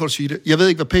glad for at sige det. Jeg ved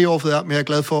ikke, hvad payoffet er, men jeg er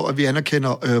glad for, at vi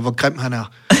anerkender, hvor grim han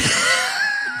er.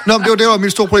 Nå, men det var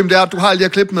mit store problem, det er, at du har alle de her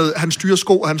klip med, han styrer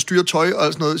sko, han styrer tøj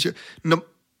og sådan noget. Nå,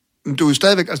 du er jo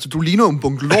stadigvæk, altså du ligner jo en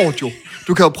bunke lort jo.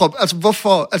 Du kan jo prøve, altså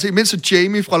hvorfor, altså i mindste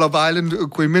Jamie fra Love Island,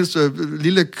 kunne i mindste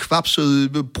lille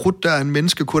kvapsøde brud der en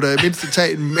menneske, kunne da i mindste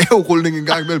tage en maverulning en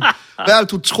gang imellem. Hvad er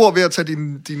det, du tror ved at tage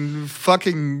din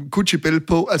fucking Gucci-bælte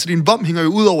på? Altså din vom hænger jo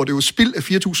ud over, det er jo spild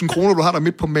af 4.000 kroner, du har der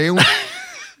midt på maven.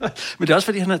 Men det er også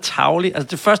fordi, han er tarvelig. Altså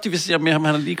det første, vi ser med ham,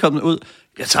 han er lige kommet ud,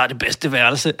 jeg tager det bedste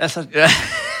værelse. Altså,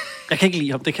 jeg kan ikke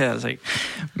lide ham, det kan jeg altså ikke.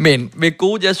 Men med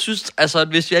god, jeg synes, altså at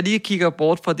hvis jeg lige kigger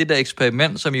bort fra det der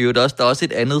eksperiment, som jo også, der er også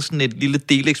et andet, sådan et lille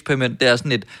deleksperiment, det er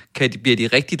sådan et, bliver de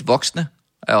rigtigt voksne?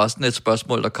 Er også sådan et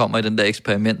spørgsmål, der kommer i den der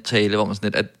eksperimenttale, hvor man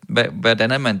sådan et,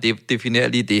 hvordan er man definerer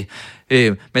lige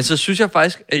det? Men så synes jeg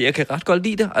faktisk, at jeg kan ret godt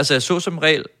lide det. Altså jeg så som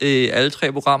regel alle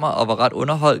 3 programmer, og var ret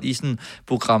underholdt i sådan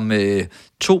program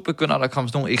 2, begynder der at komme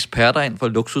sådan nogle eksperter ind fra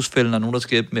Luksusfælden, og nogen, der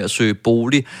skal hjælpe med at søge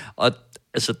bolig. Og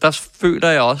altså der føler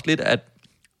jeg også lidt, at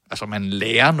altså man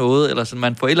lærer noget, eller sådan,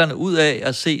 man får et eller andet ud af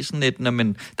at se sådan et, når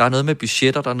man, der er noget med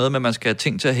budgetter, der er noget med, at man skal have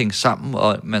ting til at hænge sammen,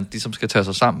 og man ligesom skal tage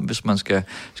sig sammen, hvis man skal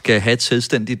have et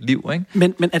selvstændigt liv, ikke?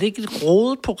 Men er det ikke et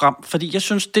rodet program? Fordi jeg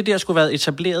synes, det der skulle være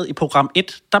etableret i program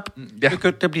 1, der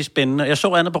begyndte det at blive spændende. Jeg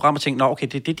så andet program og tænkte, okay,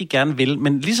 det er det, de gerne vil.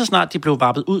 Men lige så snart de blev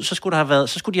varpet ud, så skulle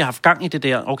de have haft gang i det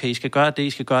der, okay, I skal gøre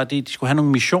det, de skulle have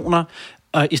nogle missioner.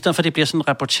 Og i stedet for, det bliver sådan en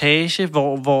reportage,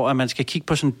 hvor man skal kigge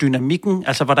på sådan dynamikken,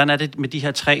 altså hvordan er det med de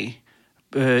her 3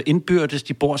 indbyrdes,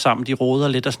 de bor sammen, de roder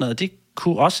lidt og sådan noget. Det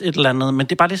kunne også et eller andet, men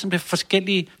det er bare ligesom det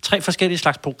 3 forskellige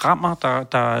slags programmer,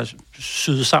 der er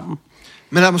syet sammen.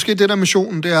 Men er måske det der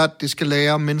missionen, det er, at det skal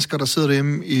lære mennesker, der sidder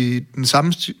derhjemme i den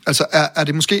samme... Altså er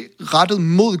det måske rettet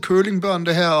mod curlingbørn,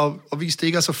 det her, og vise, det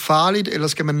ikke er så farligt, eller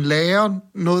skal man lære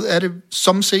noget af det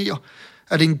som seer?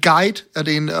 Er det en guide? Er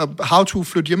det en how to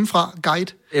flytte hjemmefra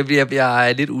guide? Jeg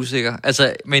er lidt usikker.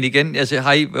 Altså, men igen,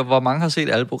 altså, hvor mange har set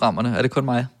alle programmerne? Er det kun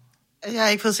mig? Jeg har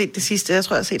ikke fået set det sidste. Jeg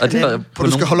tror, jeg har set det. Og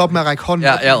du skal holde op med at række hånden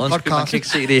på podcast. Undskyld, man kan ikke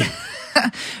se det.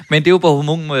 Men det er jo på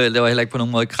hormonmål, det var heller ikke på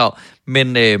nogen måde krav.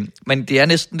 Men det er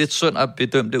næsten lidt synd at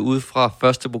bedømme det ude fra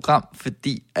første program,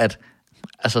 fordi at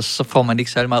altså, så får man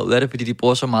ikke særlig meget ud af det, fordi de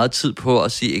bruger så meget tid på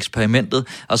at sige eksperimentet,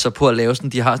 og så på at lave sådan,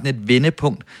 de har sådan et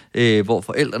vendepunkt, hvor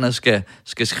forældrene skal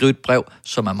skrive et brev,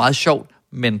 som er meget sjovt,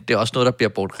 men det er også noget, der bliver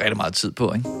brugt rigtig meget tid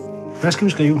på, ikke? Hvad skal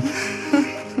vi skrive?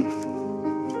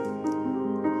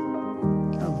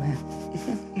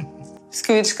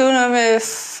 Skal vi skrive noget med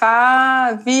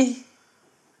far?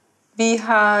 Vi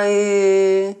har...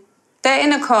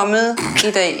 dagen er kommet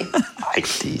i dag. Nej,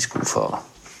 det er sgu for...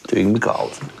 Det er jo ikke en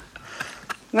begravelse.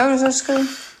 Hvad vil du så skrive?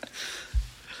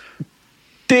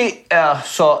 Det er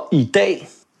så i dag,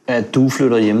 at du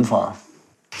flytter hjemmefra.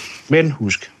 Men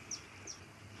husk,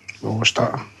 vores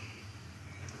dør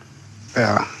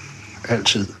er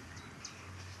altid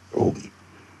åben.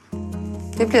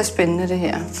 Det bliver spændende, det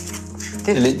her.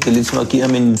 Det er lidt som at give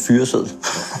ham en fyreseddel.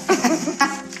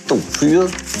 Du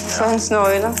fyret. Så han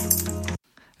snøjler.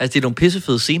 Altså, det er nogle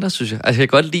pissefede scener, synes jeg. Altså, jeg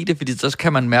kan godt lide det, fordi så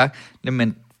kan man mærke,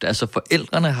 men altså,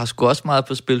 forældrene har sgu også meget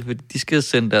på spil, fordi de skal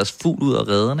sende deres fugl ud af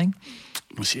reden, ikke?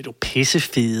 Nu siger du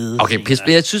pissefede. Okay,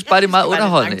 pissefede. Jeg synes bare, det er meget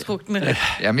underholdende.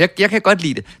 Jamen, jeg kan godt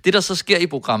lide det. Det, der så sker i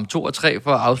program 2 og 3,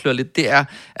 for at afsløre lidt, det er,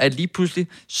 at lige pludselig,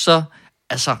 så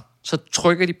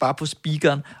trykker de bare på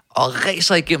speakeren, og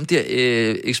ræser igennem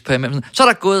det eksperiment. Så er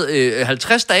der gået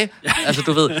 50 dage, altså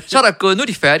du ved, så er der gået, nu er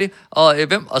de færdige, og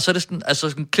og så er det sådan, altså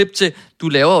sådan klip til, du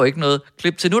laver jo ikke noget,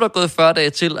 klip til, nu er der gået 40 dage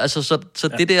til, altså så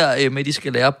det der med, at de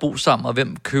skal lære at bo sammen, og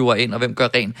hvem køber ind, og hvem gør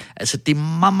ren, altså det er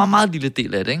meget, meget, meget lille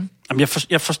del af det, ikke? Jamen,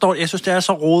 jeg forstår, jeg synes, det er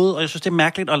så rodet, og jeg synes, det er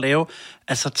mærkeligt at lave,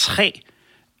 altså 3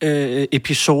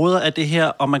 episoder af det her,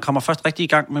 og man kommer først rigtig i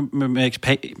gang med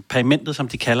eksperimentet, som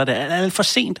de kalder det. Er alt for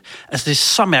sent? Altså, det er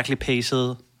så mærkeligt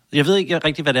paced. Jeg ved ikke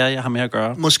rigtig, hvad det er, jeg har med at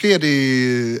gøre. Måske er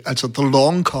det, altså the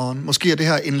long con, måske er det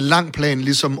her en lang plan,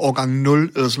 ligesom årgang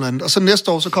 0 eller sådan noget. Og så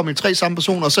næste år, så kommer I 3 samme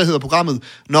personer, og så hedder programmet,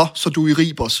 nå, så du i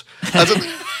Ribos. Altså,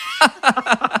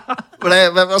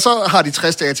 og så har de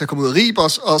 60 dage til at komme ud af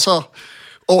Ribos, og så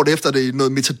året efter det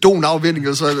noget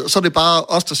metadonafvinding, så er det bare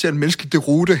os, der ser en menneskelig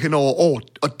derute hen over år,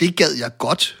 og det gad jeg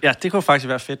godt. Ja, det kunne faktisk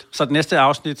være fedt. Så det næste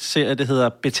afsnit det hedder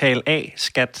Betal af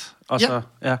skat. Og så,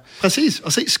 ja, præcis.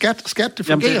 Og se, skat, det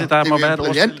fungerer. Jamen, der må være et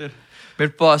ordspil. Men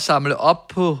for at samle op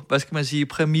på, hvad skal man sige,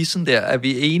 præmissen der, er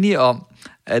vi enige om,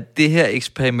 at det her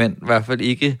eksperiment i hvert fald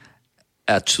ikke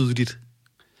er tydeligt.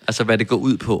 Altså, hvad det går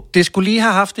ud på. Det skulle lige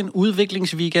have haft en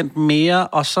udviklingsweekend mere,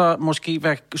 og så måske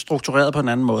være struktureret på en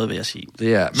anden måde, vil jeg sige.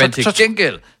 Det er. Men til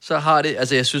gengæld, så har det,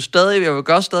 altså jeg vil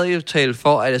godt stadig tale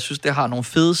for, at jeg synes, det har nogle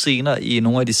fede scener i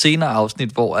nogle af de senere afsnit,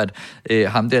 hvor at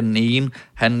ham der den ene,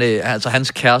 altså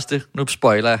hans kæreste, nu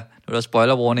er der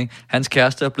spoiler warning, hans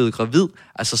kæreste er blevet gravid,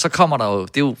 altså så kommer der jo,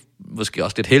 det er jo måske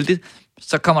også lidt heldigt,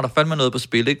 så kommer der fandme noget på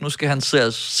spil, ikke? Nu skal han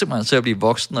simpelthen se at blive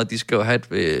voksen, og de skal jo have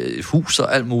et hus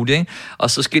og alt muligt, ikke?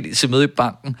 Og så skal de se møde i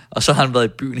banken, og så har han været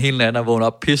i byen hele natten og vågnet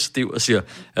op pissestiv og siger,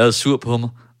 jeg er sur på mig.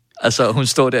 Altså, hun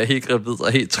står der helt gravid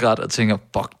og helt træt og tænker,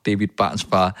 fuck, det er mit barns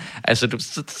far. Altså,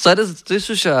 så er det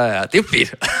synes jeg, det er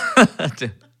fedt.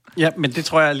 det. Ja, men det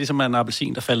tror jeg ligesom er en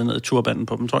appelsin, der falder ned i turbanen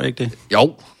på dem, tror jeg ikke det?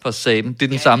 Jo, for satan. Det er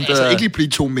den samme, der... Altså ikke lige på de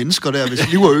 2 mennesker der,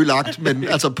 hvis liv er ødelagt, men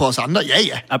altså på os andre,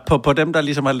 ja. På dem, der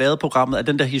ligesom har lavet programmet, er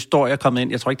den der historie kommet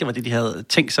ind. Jeg tror ikke, det var det, de havde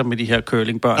tænkt sig med de her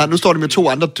curlingbørn. Nej, nu står det med 2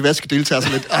 andre dvaske deltagere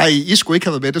sådan lidt, I skulle ikke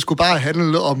have været med, det skulle bare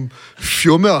handle om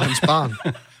Fjumme og hans barn.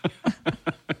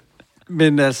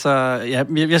 Men altså, ja, jeg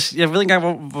ved ikke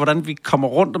engang, hvordan vi kommer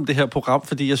rundt om det her program,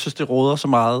 fordi jeg synes, det råder så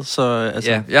meget. Så,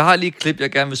 altså... Ja, jeg har lige et klip,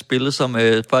 jeg gerne vil spille, som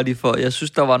bare lige for... Jeg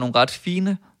synes, der var nogle ret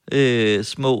fine,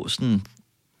 små sådan,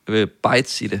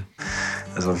 bites i det.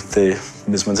 Altså,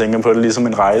 hvis man tænker på det ligesom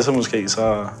en rejse måske,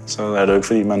 så er det jo ikke,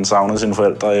 fordi man savner sine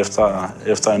forældre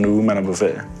efter en uge, man er på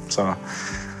ferie. Så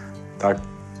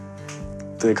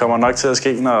det kommer nok til at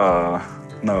ske,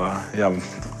 når jeg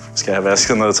skal have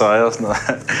vasket noget tøj og sådan noget.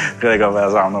 Det kan godt være,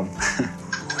 jeg savner dem.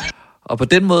 Og på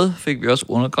den måde fik vi også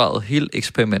undergravet hele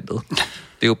eksperimentet. Det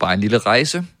er jo bare en lille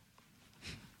rejse.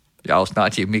 Jeg er jo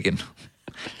snart hjemme igen.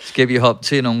 Skal vi hoppe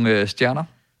til nogle stjerner?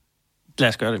 Lad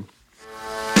os gøre det.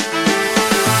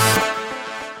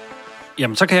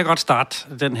 Jamen, så kan jeg godt starte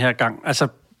den her gang. Altså,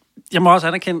 jeg må også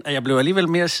anerkende, at jeg blev alligevel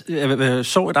mere,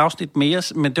 så et afsnit mere,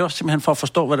 men det var simpelthen for at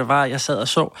forstå, hvad det var, jeg sad og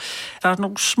så. Der er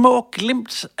nogle små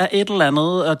glimt af et eller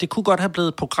andet, og det kunne godt have blevet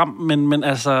et program, men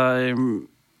altså,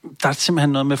 der er simpelthen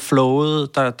noget med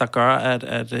flowet, der gør,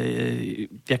 at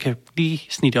jeg kan lige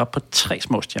snitte op på 3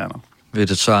 små stjerner.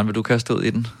 Søren, vil du kaste ud i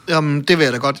den? Jamen, det vil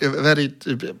jeg da godt. Hvad er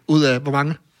det ud af hvor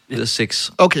mange? Ud af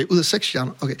 6. Okay, ud af 6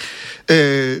 stjerner. Okay.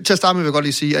 Til at starte med vil jeg godt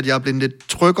lige sige, at jeg er blevet lidt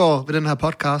tryggere ved den her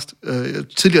podcast.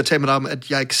 Tidligere talte med dig om, at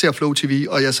jeg ikke ser Flow TV,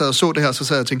 og jeg sad og så det her, så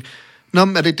sad jeg og tænkte, nå,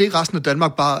 er det resten af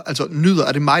Danmark bare altså, nyder?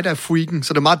 Er det mig, der er freaken?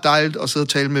 Så det er meget dejligt at sidde og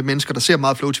tale med mennesker, der ser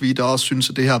meget Flow TV, der også synes,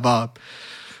 at det her var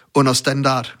under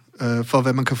standard for,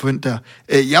 hvad man kan forvente der.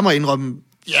 Jeg må indrømme,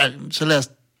 ja, så lad os...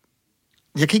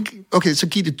 Jeg kan ikke... Okay, så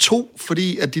giv det 2,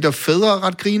 fordi at de der fædre er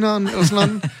ret grineren, eller sådan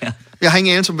noget. Jeg har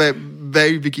ingen anelse om, hvad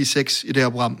I vil give 6 i det her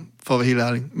program, for at være helt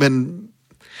ærlig. Men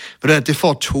det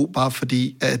får 2, bare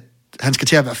fordi, at han skal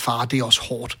til at være far, det er også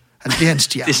hårdt. Det er en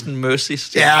stjerne. Det er sådan en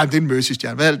mercy-stjerne. Ja, det er en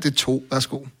mercy-stjerne. Hvad er det? Det er 2.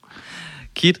 Værsgo.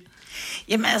 Kit?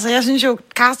 Jamen altså, jeg synes jo,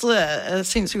 castet er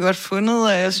sindssygt godt fundet,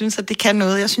 og jeg synes, at det kan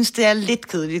noget. Jeg synes, det er lidt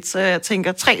kedeligt, så jeg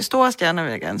tænker, 3 store stjerner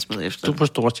vil jeg gerne smide efter. Du på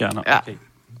store stjerner? Ja. Okay.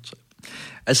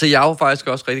 Altså, jeg er jo faktisk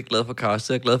også rigtig glad for castet.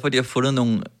 Jeg er glad for, at de har fundet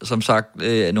nogle, som sagt,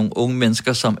 nogle unge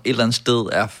mennesker, som et eller andet sted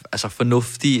er altså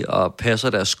fornuftige og passer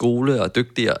deres skole og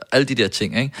dygtige og alle de der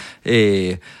ting,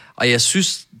 ikke? Og jeg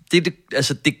synes,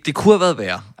 det kunne have været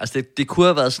værre. Altså, det kunne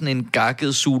have været sådan en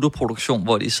gakket pseudoproduktion,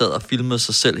 hvor de sad og filmede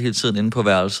sig selv hele tiden inde på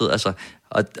værelset. Altså,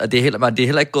 og det er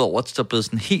heller ikke gået over til at blive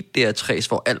sådan helt DR3's,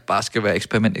 hvor alt bare skal være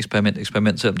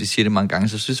eksperiment, selvom de siger det mange gange.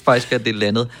 Så jeg synes faktisk, at det er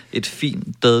landet et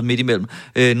fint sted midt imellem.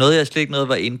 Noget, jeg slet ikke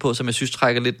var inde på, som jeg synes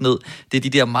trækker lidt ned, det er de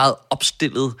der meget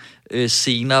opstillede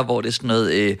scener, hvor det er sådan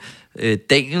noget...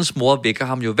 Daniels mor vækker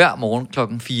ham jo hver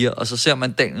morgen 4:00, og så ser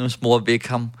man Daniels mor vække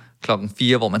ham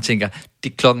 4:00, hvor man tænker,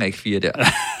 klokken er ikke 4 der.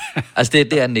 Altså,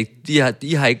 det er den ikke.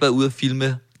 De har ikke været ude at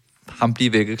filme ham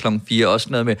blive vækket 4:00, også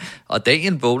noget med, og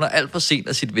Daniel vågner alt for sent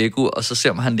af sit vækkeur, og så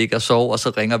ser man, han ligger og sover, og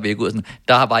så ringer vækkeuret sådan,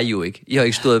 der var I jo ikke. I har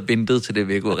ikke stået og ventet til det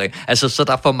vækkeur ring. Altså, så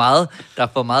der er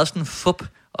for meget sådan fup,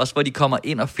 også hvor de kommer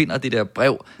ind og finder det der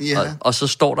brev, og så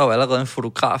står der jo allerede en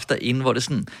fotograf derinde, hvor det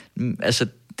sådan, altså,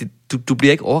 du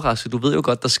bliver ikke overrasket, du ved jo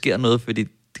godt, der sker noget, fordi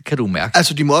Det kan du mærke.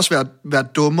 Altså, de må også være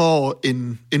dummere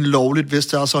end lovligt, hvis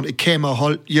der er sådan et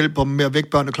kamerahold, hjælper dem med at vække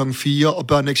børnene klokken 4, og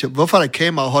børnene ikke siger, hvorfor er der et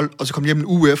kamerahold, og så kommer hjem en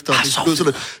uge efter.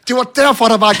 Det var derfor,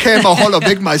 der var et kamerahold og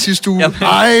vække mig i sidste uge.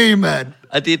 Ej, mand.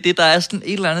 Og det der er sådan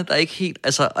et eller andet, der er ikke helt...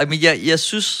 Altså,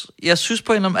 jeg synes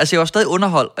på en eller anden... Altså, jeg var stadig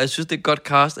underholdt, og jeg synes, det er et godt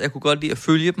cast, og jeg kunne godt lide at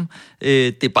følge dem.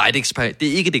 Det er bare et eksperiment. Det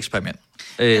er ikke et eksperiment.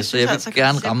 Så jeg vil altså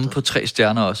gerne ramme på 3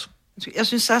 stjerner også. Jeg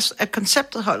synes også, at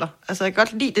konceptet holder. Altså, jeg kan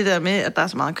godt lide det der med, at der er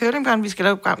så meget curlingbørn, vi skal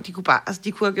lave et program. De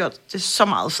kunne have gjort det så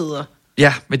meget federe.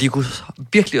 Ja, men de kunne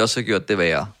virkelig også have gjort det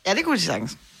værre. Ja, det kunne de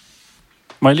sagtens.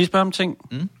 Må jeg lige spørge om ting?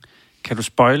 Kan du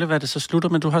spoile, hvad det så slutter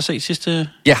med, du har set sidste...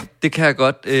 Ja, det kan jeg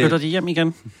godt. Flytter de hjem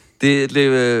igen?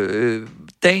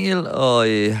 Daniel og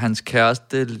hans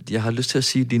kæreste, jeg har lyst til at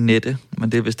sige Linette,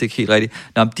 men det er vist ikke helt rigtigt.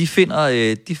 Nå,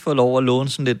 de får lov at låne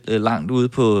sådan lidt langt ude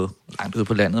på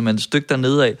landet, men et stykke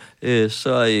dernede af,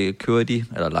 så kører de,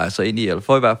 eller leger sig ind i, eller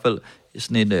får i hvert fald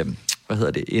sådan en,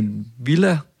 en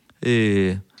villa.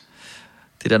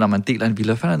 Det der, når man deler en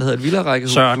villa. Hvad hedder et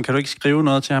villa-rækkehus? Søren, kan du ikke skrive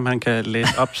noget til ham, han kan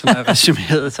læse op, sådan er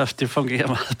resumeret, så det fungerer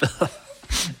meget bedre.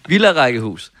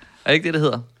 Villa-rækkehus. Er det ikke det, det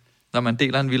hedder? Når man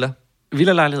deler en villa?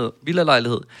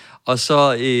 Villa-lejlighed. Og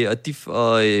så,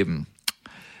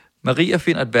 Maria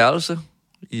finder et værelse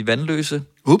i Vandløse.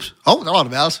 Ups, der var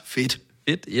et værelse. Fedt,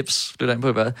 jeps, flytter ind på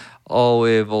et værelse. Og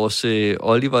vores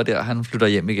Oliver der, han flytter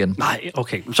hjem igen. Nej,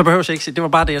 okay. Så behøver jeg ikke se. Det var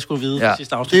bare det, jeg skulle vide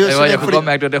sidste afsnit. Jeg kunne godt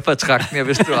mærke, det var derfor, jeg trak den. Jeg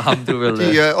vidste, det var ham, du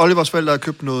ville... Olivers forældre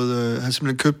havde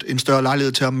simpelthen købt en større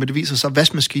lejlighed til ham, men det viser sig, at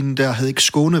vaskemaskinen der havde ikke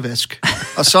skånevask.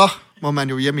 Og så må man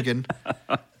jo hjem igen.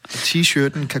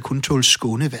 T-shirten kan kun tåle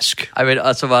skånevask.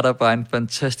 Og så var der bare en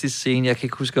fantastisk scene. Jeg kan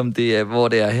ikke huske, om det er, hvor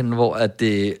det er henne, hvor at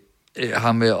det...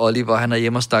 ham med Oliver, han er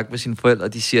hjemme og stak med sine forældre,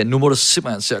 og de siger, nu må du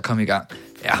simpelthen se at komme i gang.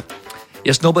 Ja,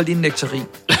 jeg snupper lige en nektarin.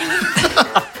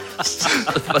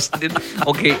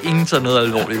 Okay, ingen tager noget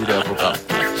alvorligt i det her program.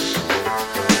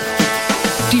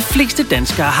 De fleste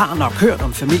danskere har nok hørt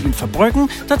om familien fra Bryggen,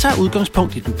 der tager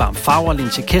udgangspunkt i den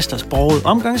barmfagerlige Kesters brogede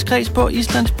omgangskreds på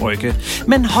Islands Brygge.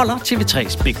 Men holder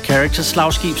TV3's Big Characters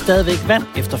slagskib stadigvæk vand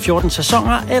efter 14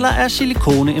 sæsoner, eller er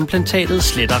silikoneimplantatet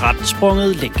slet og ret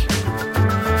sprunget læk?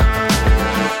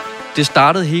 Det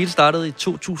startede i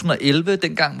 2011,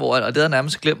 dengang, og det havde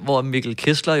nærmest glemt, hvor Mikkel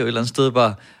Kessler jo et eller andet sted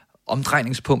var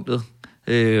omdrejningspunktet.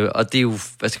 Og det er jo,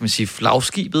 hvad skal man sige,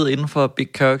 flagskibet inden for Big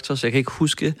Characters. Jeg kan ikke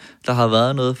huske, der har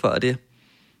været noget før det.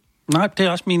 Nej, det er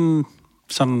også min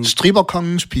sådan...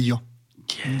 Stripperkongens piger.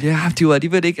 Yeah. Ja, de var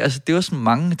alligevel ikke, altså det var sådan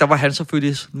mange. Der var han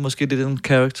selvfølgelig måske det den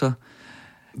karakter.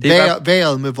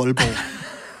 Været med Voldborg.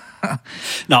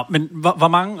 Nå, men hvor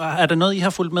mange, er der noget, I har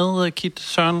fulgt med, Kit,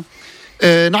 Søren?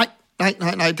 Nej.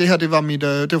 Det her, det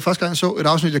var første gang, jeg så et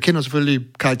afsnit. Jeg kender selvfølgelig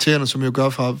karaktererne, som jeg jo gør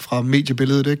fra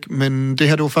mediebilledet, ikke? Men det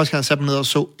her, det var første gang, jeg satte mig ned og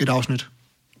så et afsnit.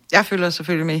 Jeg følger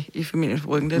selvfølgelig med i familien fra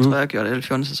Bryggen. Det tror jeg har gjort alle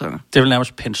 14 sæsoner. Det er vel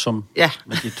nærmest pensum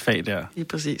med dit fag der. Lige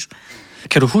præcis.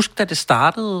 Kan du huske, da det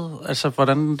startede, altså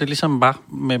hvordan det ligesom var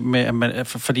med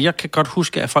fordi jeg kan godt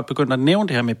huske, at folk begyndte at nævne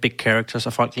det her med Big Characters,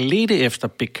 og folk ledte efter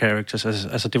Big Characters.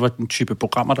 Altså det var den type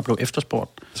programmer, der blev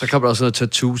efterspurgt. Så kom der også noget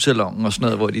tattoo-salon og sådan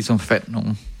noget, hvor de som fandt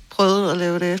nogen. Prøvede at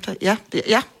lave det efter.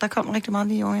 Ja, der kom rigtig meget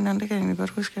lige over hinanden, det kan jeg egentlig godt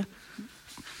huske.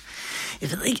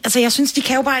 Jeg ved ikke, altså jeg synes, de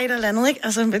kan jo bare et eller andet, ikke?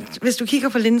 Altså hvis du kigger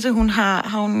på Linse, hun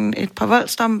har et par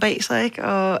voldsdomme bag sig, ikke?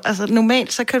 Og altså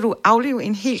normalt, så kan du afleve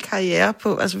en hel karriere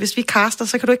på, altså hvis vi caster,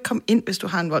 så kan du ikke komme ind, hvis du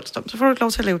har en voldsdom. Så får du ikke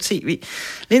lov til at lave tv.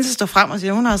 Linse står frem og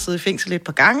siger, hun har siddet i fængsel lidt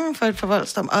på gangen for et par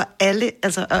voldsdom, og alle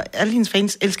hendes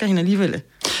fans elsker hende alligevel.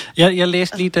 Jeg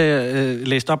læste lige, da jeg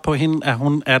læste op på hende, at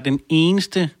hun er den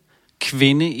eneste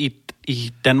kvinde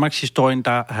i Danmarks historien,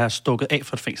 der har stukket af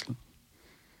for et fængsel.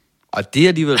 Og det er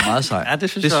alligevel meget sejt. Ja, det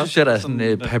synes jeg, der er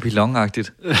sådan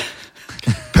papillon-agtigt.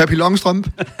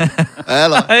 Papillonstrømpe?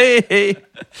 Hey.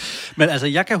 Men altså,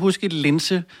 jeg kan huske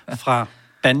Linse fra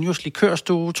Banjos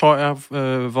Likørstue, tror jeg,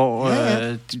 hvor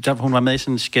der, hun var med i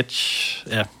sådan en sketch.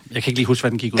 Ja, jeg kan ikke lige huske,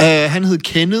 hvad den gik ud. Han hed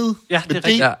Kenneth. Ja, det er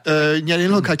rigtigt. Jeg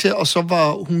havde karakter, og så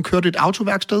var hun kørt et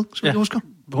autoværksted, som jeg husker.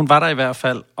 Hun var der i hvert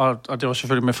fald, og det var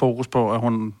selvfølgelig med fokus på, at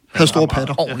hun... havde store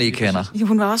patter. Ordentlige kender.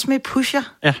 Hun var også med i Pusher.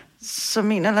 Ja.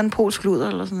 Som en eller anden polsk luder,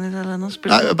 eller sådan et eller andet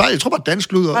spil. Nej, jeg tror bare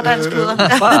dansk luder.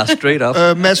 Bare straight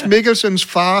up. Mads Mikkelsens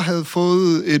far havde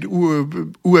fået et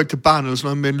uægte barn, eller sådan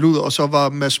noget, med en luder, og så var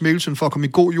Mads Mikkelsen, for at komme i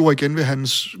god jord igen ved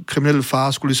hans kriminelle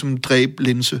far, skulle ligesom dræbe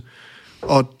Linse.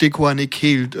 Og det kunne han ikke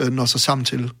helt nå sig sammen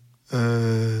til,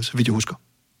 så vidt jeg husker.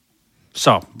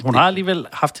 Så hun har alligevel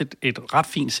haft et ret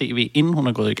fint CV, inden hun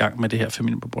er gået i gang med det her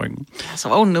Familien på Bryggen. Ja, så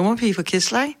var hun nummerpige for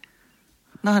Kessler, ikke?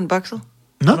 Når han boksede.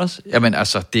 Nå? Jamen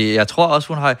altså, jeg tror også,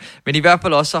 hun har... Men i hvert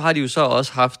fald også, så har de jo så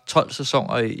også haft 12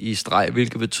 sæsoner i streg,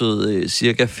 hvilket betød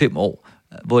cirka 5 år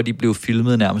hvor de blev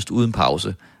filmet nærmest uden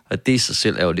pause. Og det i sig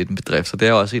selv er jo lidt en bedrift. Så det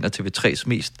er også en af TV3's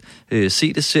mest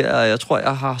sete serier. Jeg tror,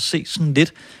 jeg har set sådan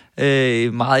lidt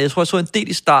meget. Jeg tror, jeg så en del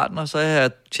i starten, og så har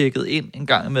jeg tjekket ind en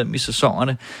gang imellem i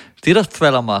sæsonerne. Det,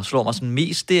 der slår mig sådan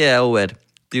mest, det er jo, at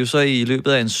det er jo så i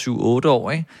løbet af en 7-8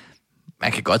 år, ikke?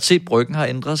 Man kan godt se, at Bryggen har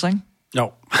ændret sig, ikke?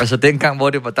 Jo. Altså dengang, hvor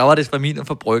der var det familien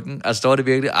for Bryggen, altså der var det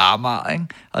virkelig Amager, ikke?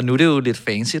 Og nu er det jo lidt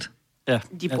fancyt. Ja.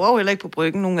 De bor jo heller ikke på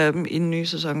Bryggen, nogle af dem, i den nye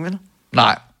sæson, vel?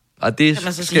 Nej, og det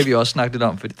skal sige. Vi også snakke lidt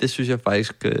om, for det synes jeg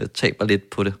faktisk taber lidt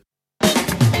på det.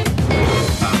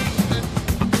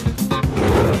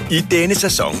 I denne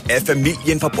sæson er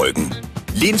familien fra Bryggen.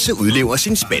 Linse udlever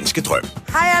sin spanske drøm.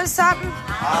 Hej alle sammen.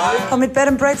 Hej. På mit bed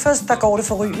and breakfast, der går det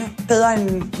forrygende. Bedre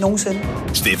end nogensinde.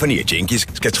 Stephanie og Cengiz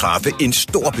skal træffe en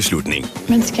stor beslutning.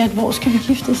 Men skat, hvor skal vi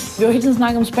giftes? Vi har jo hele tiden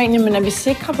snakket om Spanien, men er vi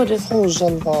sikre på det?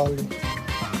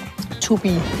 To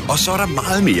be. Og så er der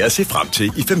meget mere at se frem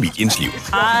til i familiens liv.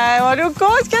 Ej, hvor er du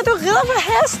god, skat. Du rider på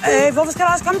hesten. Hvorfor skal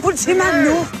der også komme en politimand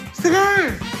nu?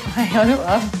 Ej, hold nu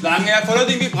op. Lange, jeg har fundet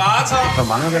din vibrator. Hvor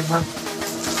mange af dem her?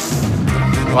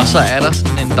 Og så er der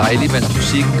sådan en dejlig, mens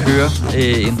musikken kører,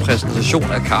 en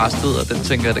præsentation af castet, og den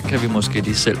tænker jeg, der kan vi måske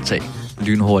lige selv tage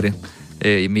lynhurtigt.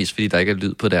 Mest fordi der ikke er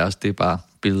lyd på deres, det er bare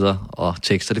billeder og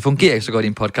tekster. Det fungerer ikke så godt i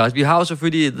en podcast. Vi har jo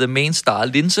selvfølgelig The Main Star,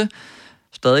 Linse,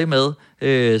 stadig med.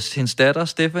 Hendes datter,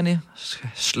 Stephanie,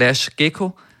 /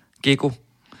 Gekko.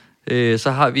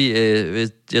 Så har vi,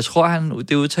 jeg tror,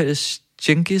 det udtales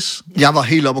Cengiz. Jeg var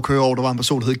helt op at køre over, der var en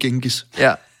person, der hed Genghis.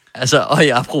 Ja. Altså, og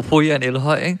apropos Jan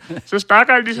Elhøj, ikke? Så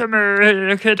snakker jeg ligesom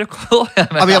Kette Krøder,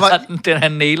 den her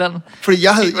næleren. Fordi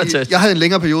jeg havde en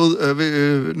længere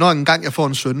periode, når en gang jeg får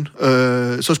en søn,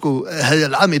 så havde jeg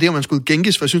leget med det, om man skulle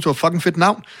Genghis, for jeg synes, det var fucking fedt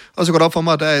navn. Og så går det op for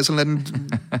mig, at der er sådan en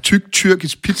tyk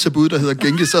tyrkisk pizzabud, der hedder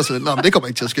Genghis, så sådan, men det kommer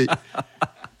ikke til at ske.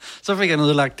 Så fik jeg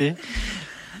nedlagt det.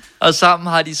 Og sammen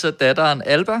har de så datteren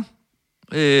Alba,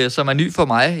 som er ny for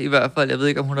mig i hvert fald. Jeg ved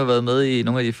ikke, om hun har været med i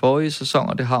nogle af de forrige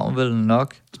sæsoner. Det har hun vel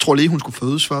nok. Jeg tror lige, hun skulle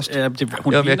fødes først. Ja,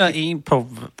 hun ligner en på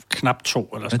knap 2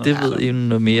 eller sådan noget. Det ved I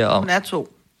noget mere om. Hun er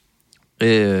 2.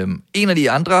 En af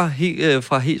de andre helt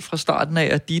fra starten af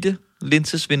er Ditte,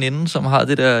 Linses veninde, som har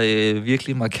det der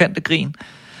virkelig markante grin.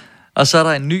 Og så er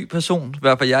der en ny person, i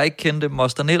hvert fald jeg ikke kendte,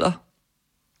 Moster Neller.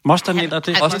 Moster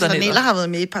Neller har været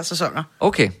med i et par sæsoner.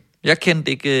 Okay. Jeg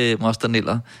kendte ikke Moster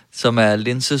Neller, som er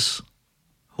Linses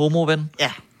homoven.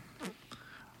 Ja.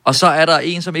 Og så er der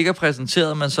en, som ikke er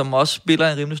præsenteret, men som også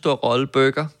spiller en rimelig stor rolle,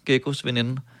 Burger, Gekkos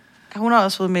veninde. Ja, hun har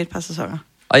også været med et par sæsoner.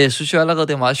 Og jeg synes jo allerede,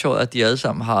 det er meget sjovt, at de alle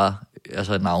sammen har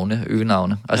navne,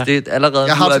 øgenavne. Altså det er allerede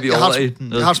nu, er vi over i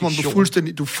den. Jeg har som om,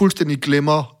 du fuldstændig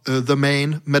glemmer The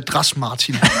Man, Madras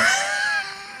Martin.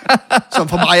 Som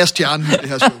for mig er stjernen i det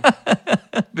her show.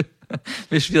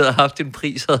 Hvis vi havde haft en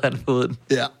pris, havde han fået den.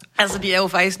 Ja. Altså, de er jo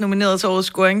faktisk nomineret til årets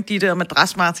scoring, de der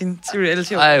Madras Martin til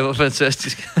reality. Ej, hvor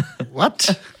fantastisk.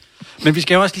 What? Men vi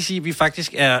skal jo også lige sige, at vi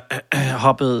faktisk er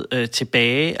hoppet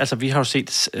tilbage. Altså, vi har jo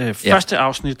set første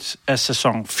afsnit af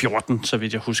sæson 14, så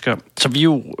vidt jeg husker. Så vi er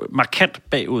jo markant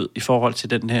bagud i forhold til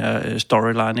den her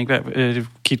storyline. Ikke?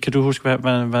 Kit, kan du huske,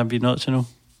 hvad vi er nået til nu?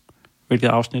 Hvilket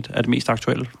afsnit er det mest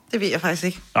aktuelle? Det ved jeg faktisk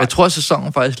ikke. Jeg tror, at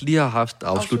sæsonen faktisk lige har haft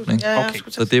afslutning. Ja, okay.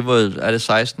 Så det er det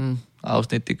 16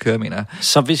 afsnit, det kører, mener jeg.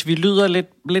 Så hvis vi lyder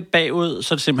lidt bagud,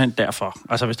 så er det simpelthen derfor.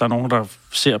 Altså hvis der er nogen, der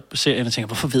ser serien og tænker,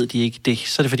 hvorfor ved de ikke det?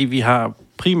 Så er det fordi, vi har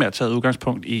primært taget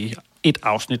udgangspunkt i et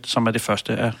afsnit, som er det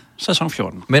første af sæson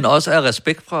 14. Men også af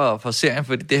respekt for serien,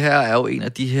 fordi det her er jo en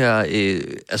af de her,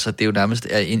 altså det er jo nærmest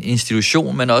en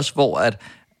institution, men også hvor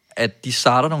at de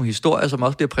starter nogle historier, som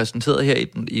også bliver præsenteret her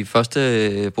i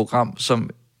første program, som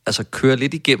altså kører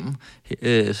lidt igennem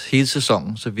hele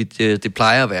sæsonen, så vidt det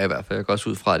plejer at være i hvert fald. Jeg går også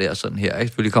ud fra det er sådan her. Ikke?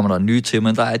 Selvfølgelig kommer der nye til,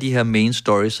 men der er de her main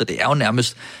stories, så det er jo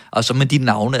nærmest, altså med de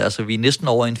navne, altså vi er næsten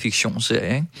over en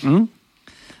fiktionsserie, ikke? Mm.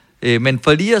 Men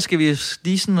for lige skal vi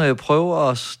lige sådan prøve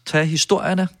at tage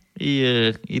historierne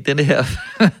i denne her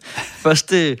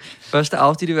første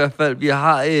afsnit i hvert fald. Vi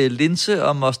har Linse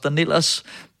og Moster Nellers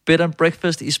bed and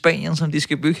breakfast i Spanien, som de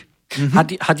skal bygge.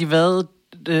 Mm-hmm. Har de været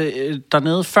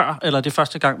dernede før, eller det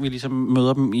første gang, vi ligesom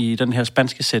møder dem i den her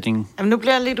spanske setting? Jamen, nu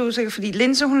bliver jeg lidt usikker, fordi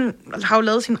Linse, hun har jo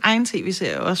lavet sin egen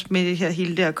tv-serie også med det her,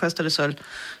 hele det her Costa del Sol,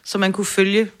 som man kunne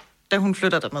følge, da hun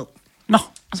flytter derned. Nå.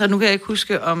 Så nu kan jeg ikke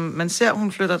huske, om man ser,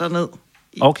 hun flytter derned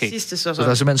i sidste sæson. Så der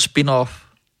er simpelthen spin-off?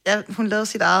 Ja, hun lavede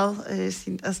sit eget,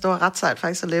 altså det var ret sejt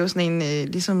faktisk at lave sådan en,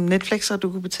 ligesom Netflix, og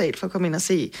du kunne betale for at komme ind og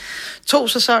se 2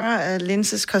 sæsoner af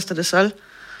Linses Costa del Sol.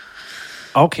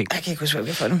 Okay. Jeg kan ikke huske, hvad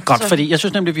vi får den. Godt, fordi jeg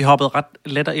synes nemlig, vi hoppede ret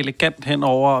let og elegant hen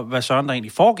over, hvad søren der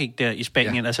egentlig foregik der i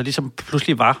Spanien. Ja. Altså ligesom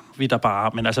pludselig var vi der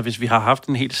bare, men altså hvis vi har haft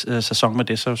en hel sæson med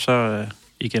det, så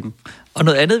igen. Og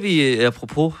noget andet, vi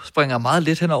apropos springer meget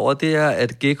lidt henover, det er,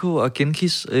 at Gekko og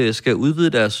Genghis skal udvide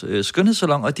deres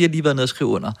skønhedssalon, og de har lige været nede og skrive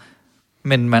under.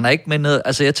 Men man er ikke med noget...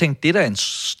 Altså, jeg tænkte, det er da en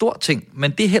stor ting,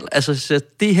 men det er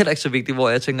heller ikke så vigtigt, hvor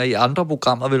jeg tænker, i andre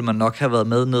programmer vil man nok have været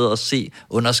med ned og se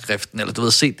underskriften, eller du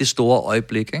ved, se det store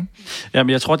øjeblik, ikke? Jamen,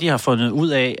 jeg tror, de har fundet ud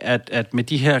af, at med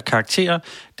de her karakterer,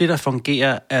 det der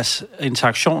fungerer er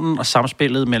interaktionen og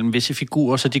samspillet mellem visse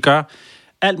figurer, så de gør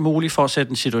alt muligt for at sætte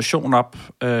en situation op,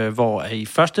 hvor i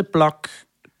første blok,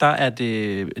 der er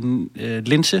det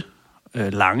Linse,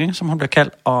 Lange, som hun bliver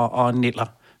kaldt, og Niller,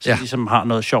 som ligesom har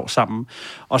noget sjovt sammen.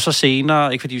 Og så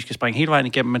senere, ikke fordi vi skal springe hele vejen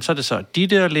igennem, men så er det så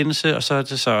Ditte og Linse, og så er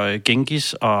det så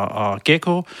Genghis og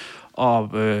Gekko, og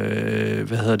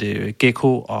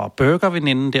Gekko og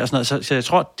Burger-veninden der og sådan noget. Så jeg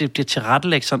tror, det bliver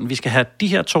tilrettelægt sådan, vi skal have de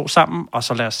her to sammen, og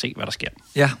så lad os se, hvad der sker.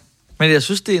 Ja, men jeg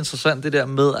synes, det er interessant det der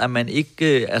med, at man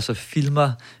ikke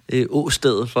filmer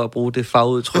åstedet, for at bruge det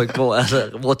fagudtryk,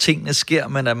 hvor tingene sker,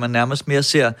 men at man nærmest mere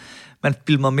ser, man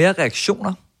filmer mere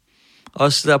reaktioner.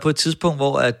 Også der er på et tidspunkt,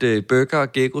 hvor at Burger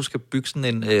og Gekko skal bygge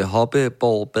sådan en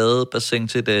hoppeborg badebassin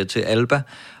til Alba,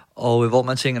 og hvor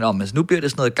man tænker, men nu bliver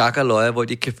det sådan noget gakkerløje, hvor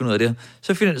de ikke kan finde ud af det.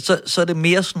 Så er det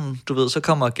mere sådan, du ved, så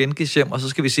kommer Genghis hjem, og så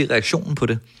skal vi se reaktionen på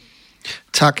det.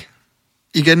 Tak.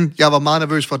 Igen, jeg var meget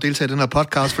nervøs for at deltage i den her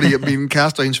podcast, fordi min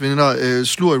kæreste og hendes venner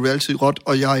slur i reality råt,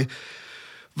 og jeg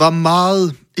var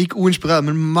meget, ikke uinspireret,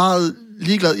 men meget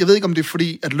ligeglad. Jeg ved ikke, om det er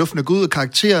fordi, at luften er gået ud af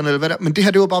karakteren, eller hvad der, men det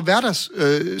her, det var bare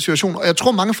hverdagssituation, og jeg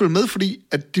tror, mange følger med, fordi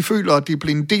at de føler, at de er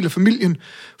blevet en del af familien,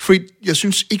 fordi jeg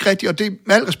synes ikke rigtigt, og det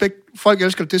med al respekt, folk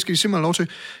elsker det, det skal de simpelthen have lov til.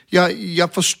 Jeg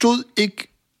forstod ikke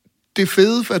det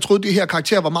fede, for jeg troede, at de her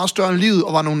karakterer var meget større end livet,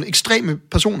 og var nogle ekstreme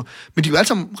personer, men de er jo alle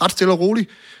sammen ret stille og rolige.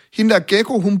 Hende der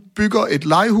Gekko, hun bygger et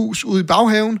legehus ude i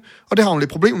baghaven, og det har hun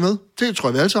lidt problemer med. Det tror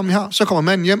jeg, vi alle sammen har. Så kommer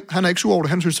manden hjem, han er ikke sur over det,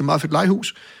 han synes, det er et meget fedt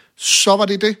legehus. Så var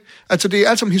det. Altså, det er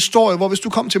alt sammen historie, hvor hvis du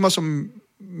kom til mig som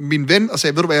min ven og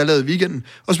sagde, ved du hvad, jeg lavede i weekenden,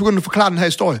 og så begyndte du at forklare den her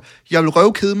historie. Jeg vil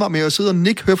røvkede mig med at sidde og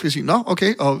nikke høfligt og sige, nå,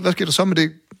 okay, og hvad sker der så med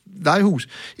det legehus?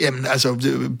 Jamen, altså,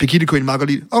 Birgitte kunne meget godt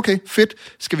lide. Okay, fedt.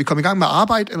 Skal vi komme i gang med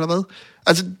arbejde, eller hvad?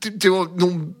 Altså, det var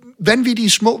nogle vanvittige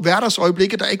små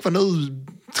hverdagsøjeblikke, der ikke var noget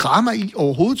drama i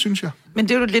overhovedet, synes jeg. Men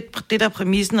det er jo lidt det der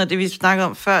præmissen, og det vi snakkede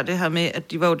om før, det her med,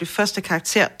 at de var jo det første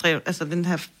karakterdrev, altså den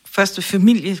her første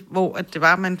familie, hvor at det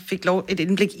var, at man fik lov et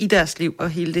indblik i deres liv og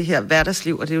hele det her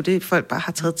hverdagsliv, og det er jo det, folk bare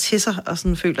har taget til sig, og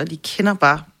sådan føler, at de kender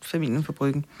bare familien på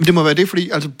Bryggen. Men det må være det, fordi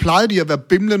altså plejede de at være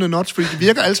bimlende nuts, fordi de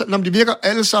virker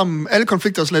alle sammen, alle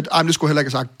konflikter er sådan lidt, det skulle jeg heller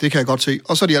ikke have sagt, det kan jeg godt se,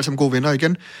 og så er de alle sammen gode venner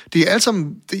igen. Det er alle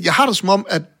sammen, jeg har det som om,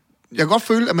 at jeg kan godt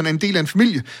føle, at man er en del af en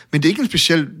familie, men det er ikke en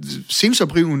speciel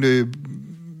sindsoprivende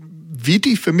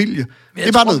vittig familie. Det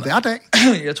er bare noget hverdag.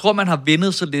 Jeg tror, man har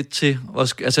vendet sig lidt til,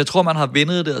 altså jeg tror, man har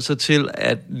vendet det så til,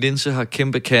 at Linse har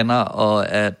kæmpe kander, og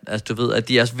at, altså, du ved, at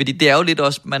de er, fordi det er jo lidt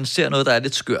også, man ser noget, der er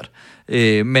lidt skørt.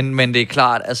 Men det er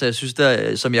klart, altså jeg synes,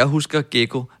 der, som jeg husker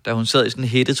Gekko, da hun sad i sådan en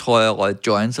hættetrøje og røg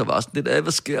joints, og var sådan lidt,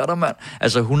 hvad sker der, mand?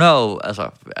 Altså hun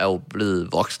er jo blevet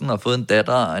voksen og fået en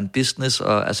datter og en business,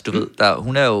 og altså du ved,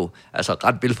 hun er jo altså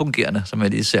ret velfungerende, som jeg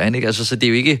lige ser hende, ikke? Altså så det er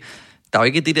jo ikke, der er jo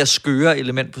ikke det der skøre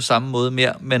element på samme måde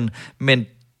mere, men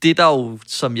det der jo,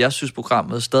 som jeg synes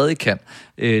programmet stadig kan,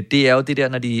 det er jo det der,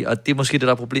 når de, og det er måske det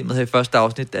der er problemet her i første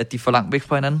afsnit, at de får langt væk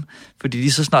fra hinanden, fordi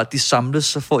lige så snart de samles,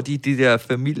 så får de der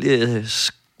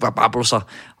familieskvababelser,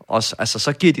 og altså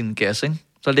så giver de en gas, ikke?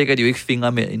 Så lægger de jo ikke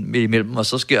fingre med imellem, og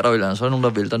så sker der jo et eller andet, så er der nogen, der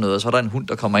vælter noget, og så er der en hund,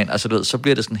 der kommer ind, altså du ved, så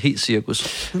bliver det sådan helt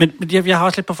cirkus. Men jeg har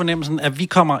også lidt på fornemmelsen, at vi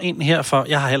kommer ind her for,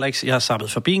 jeg har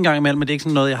sappet forbi en gang imellem, men det er ikke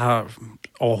sådan noget, jeg har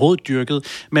overhovedet dyrket,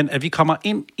 men at vi kommer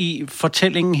ind i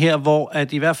fortællingen her, hvor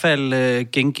at i hvert fald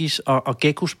Genghis og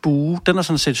Gekkos bue, den er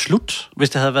sådan set slut. Hvis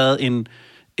det havde været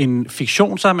en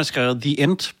fiktion, så har man skrevet The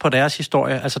End på deres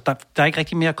historie. Altså, der er ikke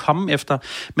rigtig mere at komme efter.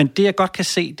 Men det, jeg godt kan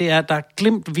se, det er, at der er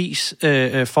glimtvis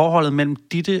forholdet mellem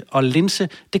Ditte og Linse.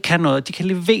 Det kan noget. De kan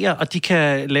levere, og de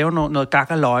kan lave noget gak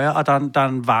og løjer, og der er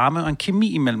en varme og en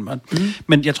kemi imellem.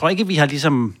 Men jeg tror ikke, vi har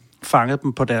ligesom fanget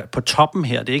dem på toppen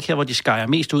her. Det er ikke her, hvor de skærer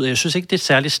mest ud. Jeg synes ikke, det er et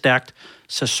særligt stærkt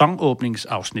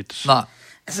sæsonåbningsafsnit. Nej.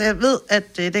 Altså, jeg ved,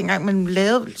 at dengang man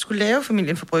skulle lave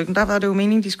Familien fra Bryggen, der var det jo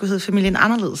meningen, de skulle hedde Familien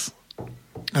Anderledes.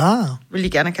 Ville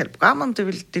de gerne kalde programmet, men det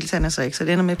ville deltagerne så ikke, så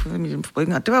det ender med på Familien fra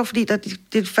Bryggen. Og det var jo fordi, da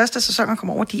de første sæsoner kom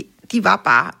over, de var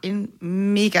bare en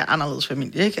mega anderledes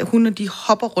familie, ikke? Hundene, de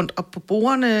hopper rundt op på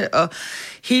bordene, og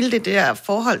hele det der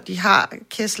forhold, de har,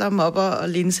 Kessler, Mopper og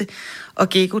Linse og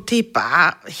Gekko, det er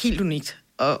bare helt unikt.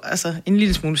 Og altså, en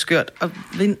lille smule skørt, og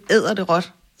den æder det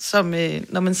råt, som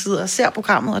når man sidder og ser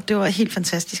programmet, og det var helt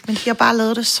fantastisk. Men de har bare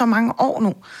lavet det så mange år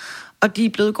nu. Og de er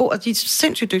blevet gode, og de er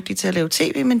sindssygt dygtige til at lave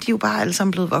tv, men de er jo bare alle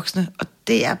sammen blevet voksne. Og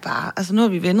det er bare... Altså, nu har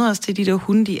vi vendet os til de der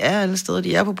hunde, de er alle steder.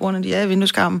 De er på bordene, de er i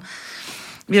vindueskarmen.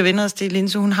 Vi har vendt os til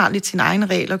Linse, hun har lidt sine egne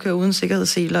regler, kører uden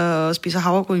sikkerhedsseler og spiser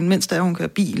havregryn, mens der hun kører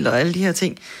bil og alle de her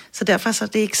ting. Så derfor så er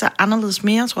det ikke så anderledes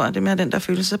mere, tror jeg, det med den der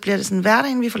følelse. Så bliver det sådan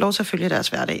hverdagen, vi får lov til at følge deres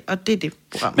hverdag, og det er det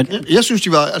program. Men jeg synes,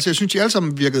 de alle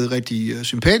sammen virkede rigtig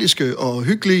sympatiske og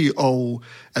hyggelige, og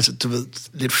altså, du ved,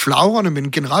 lidt flagrende,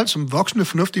 men generelt som voksne,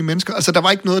 fornuftige mennesker. Altså, der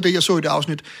var ikke noget af det, jeg så i det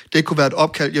afsnit. Det kunne være et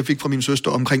opkald, jeg fik fra min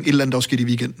søster omkring et eller andet, der skete i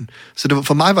weekenden. Så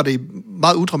for mig var det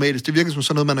meget udramatisk. Det virkede som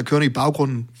sådan noget, man er kørende i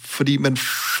baggrunden, fordi man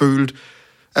følte,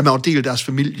 at man var del af deres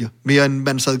familie, mere end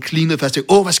man sad klinet fast til,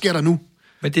 hvad sker der nu?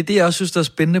 Men det er det, jeg også synes, der er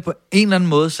spændende på en eller anden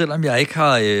måde, selvom jeg ikke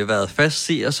har været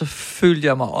fastseer, så følte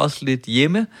jeg mig også lidt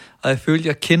hjemme, og jeg følte,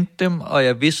 jeg kendte dem, og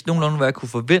jeg vidste nogenlunde, hvad jeg kunne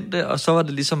forvente, og så var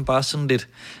det ligesom bare sådan lidt,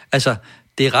 altså,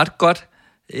 det er ret godt,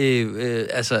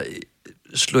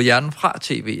 slå hjernen fra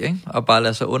tv, ikke? Og bare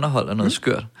lade sig underholde af noget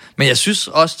skørt. Men jeg synes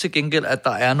også til gengæld, at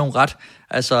der er nogle ret,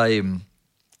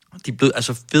 de blev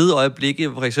fede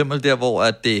øjeblikke, for eksempel der, hvor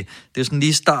at det er sådan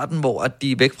lige starten, hvor at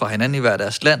de er væk fra hinanden i hver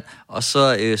deres land, og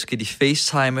så skal de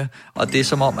facetime, og det er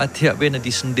som om, at her vender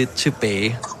de sådan lidt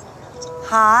tilbage.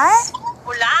 Hej.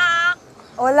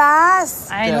 Hola.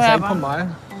 Ej, Det nu er er altså jeg ikke på bare... mig.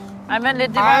 Ej, vent lidt,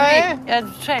 det var ikke. Jeg er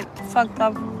totalt fucked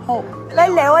up hår.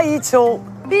 Hvad laver I to?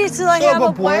 Vi sidder her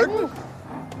på bryggen.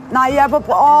 Nej, jeg er på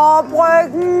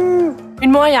bryggen.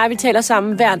 Min mor og jeg, vi taler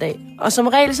sammen hver dag. Og som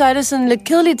regel, så er det sådan lidt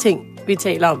kedelige ting, vi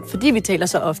taler om, fordi vi taler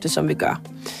så ofte, som vi gør.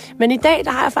 Men i dag,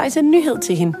 der har jeg faktisk en nyhed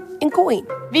til hende. En god en.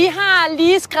 Vi har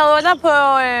lige skrevet under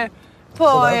på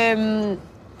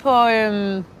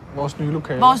Vores nye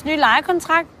lokale. vores nye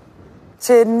lejekontrakt.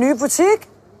 Til den nye butik?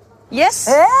 Yes.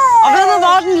 Hey! Og ved du,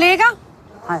 hvor den ligger?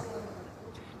 Nej.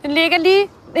 Den ligger lige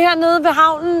hernede ved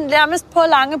havnen, nærmest på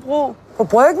Langebro. På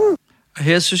bryggen? Og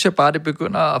her synes jeg bare, det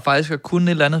begynder at faktisk at kunne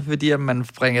et eller andet, fordi at man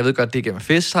bringer, jeg ved godt, det er gennem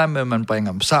FaceTime, men man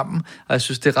bringer dem sammen. Og jeg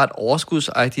synes, det er ret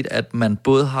overskudsagtigt, at man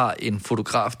både har en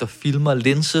fotograf, der filmer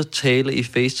Linse tale i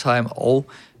FaceTime og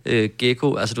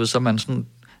Gekko. Altså du ved, så man sådan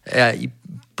er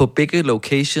på begge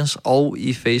locations og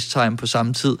i FaceTime på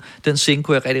samme tid. Den scene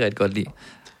kunne jeg rigtig, rigtig godt lide.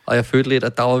 Og jeg følte lidt,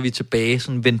 at der var vi tilbage,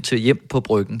 sådan vendt til hjem på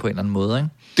bryggen på en eller anden måde, ikke?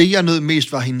 Det, jeg nød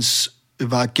mest,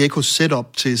 var Gekkos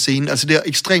setup til scenen. Altså det er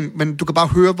ekstremt, men du kan bare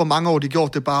høre, hvor mange år de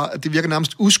gjort det bare, at det virker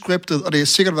nærmest uscriptet, og det har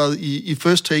sikkert været i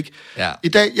first take. Ja. I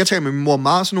dag, jeg taler med min mor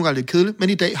meget, så nogle gange er det kedeligt, men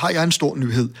i dag har jeg en stor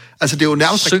nyhed. Altså det er jo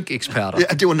nærmest... Synk-eksperter. Ja,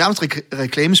 det er jo nærmest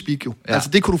reklamespeak jo. Ja. Altså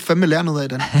det kunne du fandme lære noget af,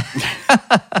 Dan.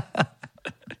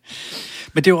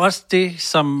 Men det er jo også det,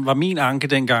 som var min anke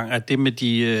dengang, at det med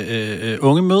de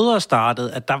unge mødre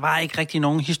startede, at der var ikke rigtig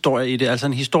nogen historie i det. Altså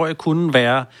en historie kunne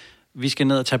være, vi skal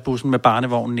ned og tage bussen med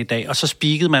barnevognen i dag, og så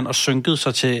spikede man og synkede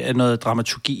sig til noget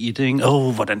dramaturgi i det, ikke?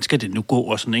 Hvordan skal det nu gå,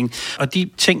 og sådan, ikke? Og de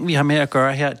ting, vi har med at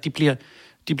gøre her,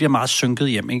 de bliver meget synket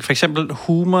hjem, ikke? For eksempel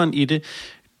humoren i det,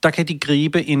 der kan de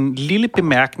gribe en lille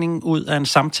bemærkning ud af en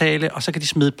samtale, og så kan de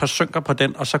smide et par synker på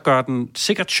den, og så gør den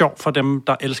sikkert sjov for dem,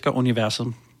 der elsker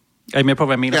universet. Er I med på,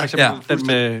 hvad jeg mener? Ja, for eksempel den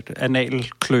med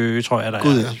analkløe, tror jeg, der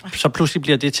God, er. ja. Så pludselig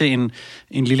bliver det til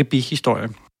en lille bihistorie.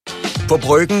 På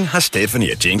bryggen har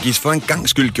Stephanie og Djengis for en gang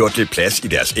skyld gjort lidt plads i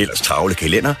deres ellers travle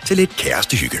kalender til lidt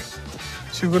kærestehygge.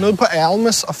 Skal vi gå ned på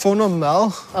Almas og få noget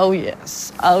mad? Oh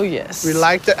yes, oh yes.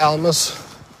 We like the Almas.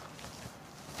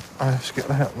 Ej, hvad sker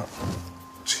der her, mand?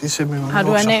 Skal I se mig? Har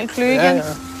du analkløe igen? Ja.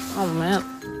 Åh, mand.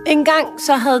 En gang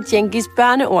så havde Djengis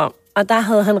børneorm, og der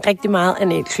havde han rigtig meget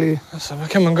analkløe. Altså, hvad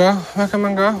kan man gøre? Hvad kan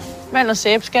man gøre? Vand og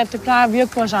sæbskat, det plejer at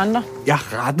virke på os andre. Jeg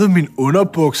rettede mine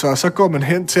underbukser, og så går man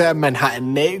hen til, at man har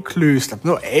analkløe. Slap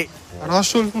noget af. Er du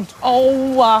også sulten?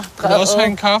 Kan du også have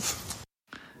en kaffe?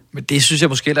 Men det synes jeg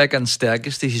måske heller ikke er den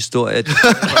stærkeste historie, at de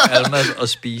får Almas at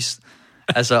spise.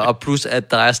 Altså, og plus,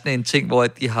 at der er sådan en ting, hvor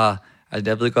de har... Altså,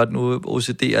 jeg ved godt, nu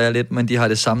OCD'er jeg lidt, men de har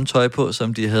det samme tøj på,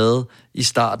 som de havde i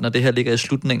starten, og det her ligger i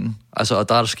slutningen. Altså, og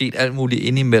der er der sket alt muligt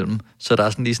indimellem, så der er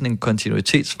sådan lige sådan en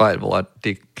kontinuitetsfejl, hvor det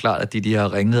er klart, at de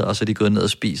har ringet, og så er de gået ned og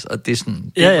spist, og det er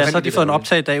sådan... Ja, så har de fået en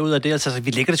optag ud af det, altså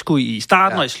vi ligger det sgu i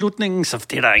starten og i slutningen, så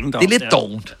det er der ingen, der... Det er lidt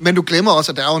dovent. Men du glemmer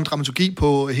også, at der er jo en dramaturgi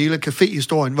på hele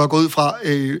café-historien, hvor jeg går ud fra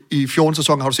i 14.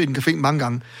 sæson, har du set en café mange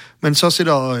gange, men så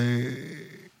sætter...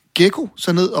 Gekko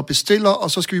så ned og bestiller,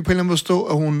 og så skal vi på en eller anden måde forstå,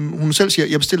 at hun selv siger,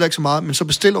 jeg bestiller ikke så meget, men så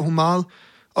bestiller hun meget,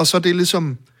 og så er det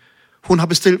ligesom, hun har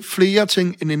bestilt flere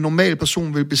ting, end en normal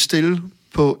person vil bestille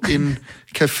på en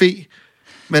café.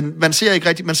 Men man ser ikke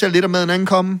rigtigt, man ser lidt af maden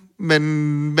ankomme, men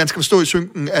man skal forstå i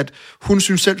synken, at hun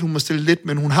synes selv, hun må stille lidt,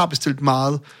 men hun har bestilt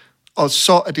meget, og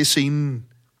så er det scenen.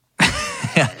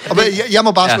 Og jeg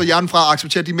må bare slå hjernen fra at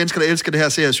acceptere, at de mennesker, der elsker det her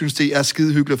serie, jeg synes, det er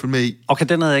skide hyggeligt at følge med i. Okay,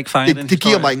 den havde jeg ikke fanget. Det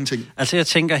giver mig ingenting. Altså, jeg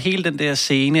tænker, hele den der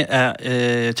scene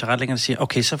er tilrettelæggerne siger,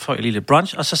 okay, så får jeg lige lidt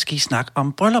brunch, og så skal I snakke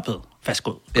om brylluppet.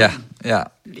 Værsgod. Ja.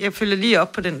 Jeg følger lige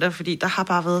op på den der, fordi der har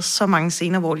bare været så mange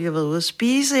scener, hvor de har været ude at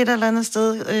spise et eller andet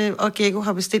sted, og Gekko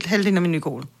har bestilt halvdelen af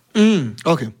menukål.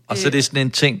 Okay. Og så er det sådan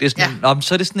en ting, det er sådan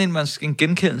så er det sådan en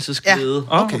genkendelsesglæde.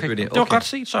 Ja. Okay. Det var godt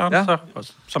set, så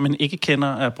som man ikke kender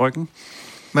af Bryggen.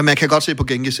 Men man kan godt se på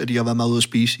Genghis, at de har været meget ude at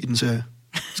spise i den serie.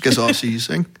 Skal så også siges,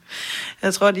 ikke?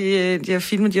 Jeg tror, de har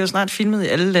filmet, de har snart filmet i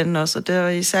alle lande også, og der,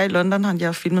 især i London har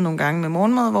de filmet nogle gange med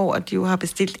morgenmad, hvor de jo har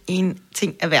bestilt en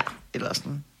ting af hver, eller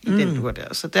sådan, i den lur der.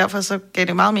 Så derfor så gav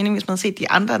det meget mening, hvis man havde set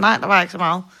de andre. Nej, der var ikke så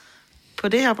meget på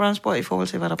det her brunchbord i forhold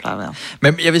til, hvad der plejer at være.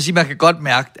 Men jeg vil sige, man kan godt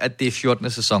mærke, at det er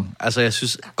 14. sæson. Altså, jeg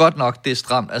synes godt nok, det er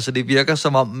stramt. Altså, det virker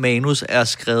som om manus er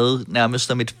skrevet nærmest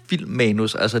som et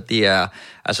filmmanus. Altså, det er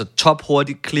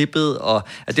tophurtigt klippet, og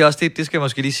det er også det skal jeg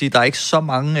måske lige sige, der er ikke så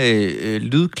mange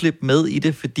lydklip med i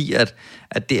det, fordi at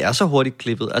det er så hurtigt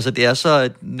klippet. Altså,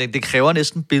 det kræver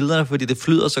næsten billederne, fordi det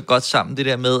flyder så godt sammen, det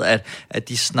der med, at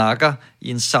de snakker i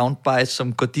en soundbite,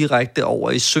 som går direkte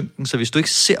over i synken, så hvis du ikke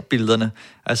ser billederne,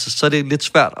 altså, så er det lidt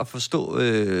svært at forstå,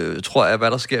 tror jeg,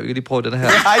 hvad der sker. Vi kan lige prøve det her.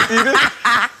 Hej, Ditte.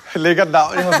 Lækkert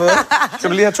navn, jeg har fået. Skal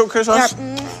vi lige have 2 kys også? Du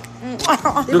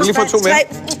kan lige få 2 med. Ej,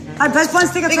 pas på, en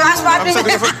stikker tør. Madras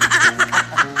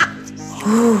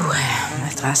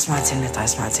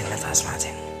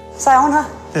Martin. Så er hun her.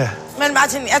 Ja. Men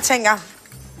Martin, jeg tænker,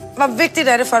 hvor vigtigt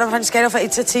er det for dig på en skala fra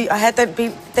 1 til 10 at have den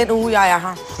bil, den uge, jeg er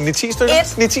her? 9-10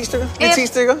 stykker? 9-10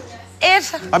 stykker? 1.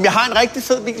 Jamen, jeg har en rigtig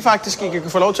fed bil, faktisk, I kan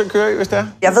få lov til at køre i, hvis det er.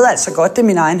 Jeg ved altså godt, det er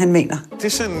min egen, han mener. Det er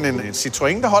sådan en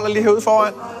Citroën, der holder lige herude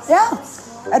foran. Ja.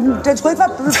 Den skulle ikke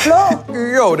være blå.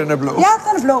 Jo, den er blå. Ja,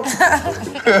 den er blå.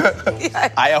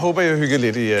 Ej, jeg håber, jeg hygger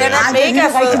lidt i... Den er mega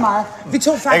fed. Rigtig meget. Vi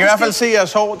tog faktisk... Jeg kan i hvert fald se, at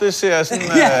jeres hår, det ser sådan...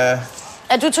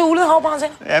 Er du tulet hår, Martin?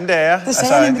 Jamen, det er jeg. Det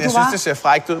sagde jeg synes, det ser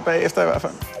frækt ud bagefter i hvert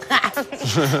fald.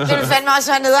 Det ville fandme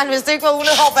også være nederen, hvis det ikke var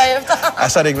ulet hår bagefter. Ja,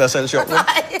 så har det ikke været særlig sjovt.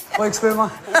 Rygsvømmer.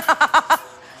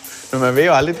 Men man ved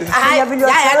jo aldrig det. Ej, jeg er en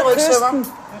rygsvømmer.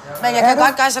 Men jeg kan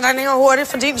godt gøre, så der ikke hurtigt,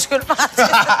 for din skyld, Martin.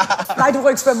 Nej, du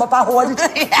rygsvømmer bare hurtigt.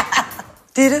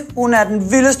 Ditte, hun er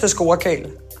den vildeste scorekale.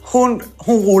 Hun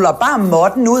ruller bare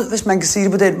måtten ud, hvis man kan sige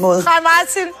det på den måde. Hej,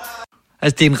 Martin.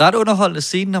 Altså, det er en ret underholdende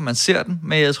scene, når man ser den,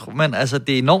 men altså,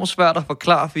 det er enormt svært at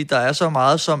forklare, fordi der er så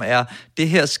meget, som er, det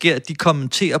her sker, de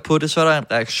kommenterer på det, så er der en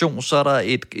reaktion, så er der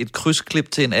et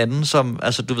krydsklip til en anden, som,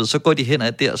 altså, du ved, så går de hen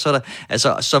ad der, så er der,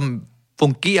 altså, som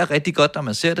fungerer rigtig godt, når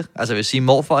man ser det. Altså, jeg vil sige,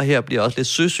 morfar her bliver også lidt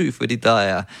søsyg, fordi der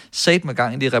er sat med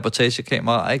gang i de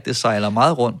reportagekameraer, ikke? Det sejler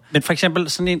meget rundt. Men for eksempel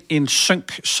sådan en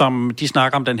synk, som de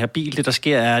snakker om den her bil, det der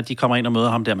sker er, at de kommer ind og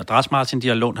møder ham der med Madras Martin, de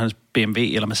har lånt hans BMW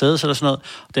eller Mercedes eller sådan noget,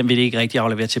 og den vil de ikke rigtig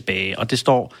aflevere tilbage. Og det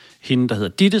står hende, der hedder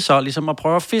Ditte, så ligesom at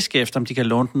prøve at fiske efter, om de kan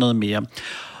låne den noget mere.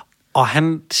 Og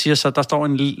han siger så, der står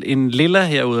en lilla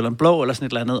herude, eller en blå, eller sådan et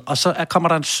eller andet. Og så kommer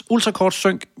der en ultrakort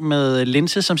synk med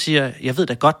Linse, som siger, jeg ved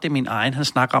da godt, det er min egen, han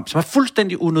snakker om. Som er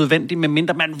fuldstændig unødvendig,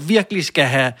 medmindre man virkelig skal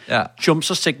have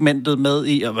Jumser-segmentet med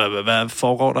i, og hvad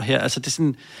foregår der her. Altså, det er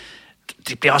sådan...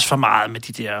 Det bliver også for meget med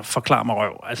de der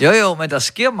forklarmerøv. Altså. Jo, men der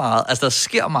sker meget. Altså, der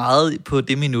sker meget på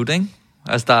det minut, ikke?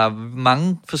 Altså, der er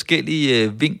mange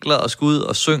forskellige vinkler og skud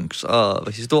og synks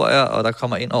og historier, og der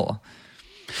kommer ind over.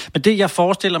 Men det, jeg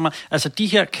forestiller mig, altså de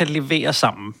her kan levere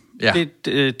sammen. Ja.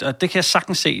 Det kan jeg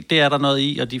sagtens se, det er der noget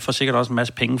i, og de får sikkert også en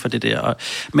masse penge for det der.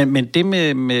 Men det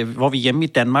med, hvor vi er hjemme i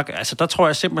Danmark, altså der tror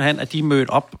jeg simpelthen, at de er mødt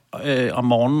op om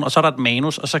morgenen, og så er der et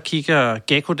manus, og så kigger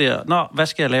Gekko der, nå, hvad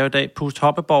skal jeg lave i dag? Pust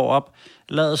Hoppeborg op,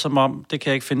 lad som om, det kan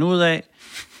jeg ikke finde ud af.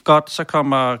 Godt, så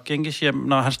kommer Genghis hjem,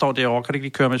 når han står derovre, kan det ikke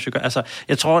lige køre med cykel? Altså,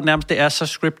 jeg tror nærmest, det er så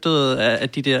scriptet af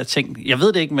de der ting. Jeg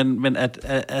ved det ikke, men at,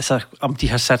 altså, om de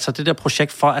har sat sig det der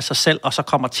projekt for af sig selv, og så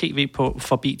kommer tv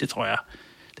forbi, det tror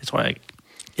jeg ikke.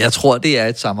 Jeg tror, det er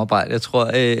et samarbejde. Jeg tror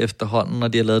efterhånden, når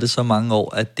de har lavet det så mange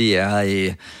år, at det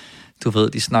er... Du ved,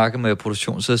 de snakker med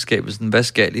produktionsselskabet, sådan, hvad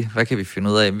skal I? Hvad kan vi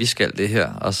finde ud af? Vi skal det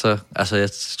her. Og så, altså, jeg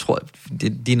tror,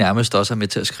 de nærmest også er med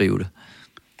til at skrive det.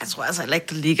 Jeg tror altså ikke,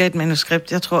 der ligger et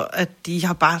manuskript. Jeg tror, at de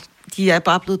er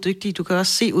bare blevet dygtige. Du kan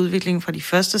også se udviklingen fra de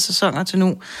første sæsoner til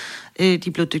nu. De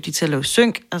er blevet dygtige til at lave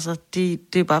synk. Altså,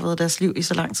 det er bare været deres liv i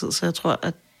så lang tid, så jeg tror,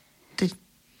 at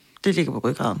det ligger på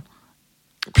ryggraden.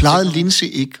 Plejede Linse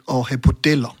ikke at have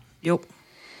bordeller? Jo.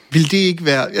 Vil det ikke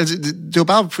være... Altså, det var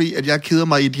bare fordi, at jeg keder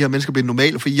mig i, at de her mennesker bliver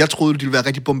normale, fordi jeg troede, de ville være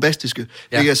rigtig bombastiske.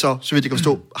 Ja. Hvilket jeg så vidt jeg kan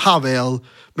forstå, har været,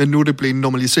 men nu er det blevet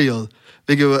normaliseret.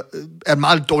 hvilket jo er et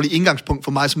meget dårligt indgangspunkt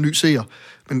for mig som ny seer.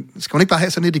 Men skal man ikke bare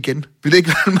have sådan et igen? Vil det ikke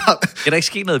være meget... Kan der ikke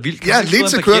ske noget vildt? Ja, lidt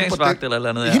så kørt på det. Eller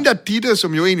andet, ja. Hende der Ditte,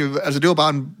 som jo egentlig... Altså, det var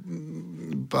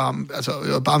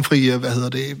bare en fri,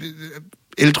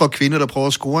 ældre kvinde, der prøver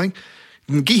at score, ikke?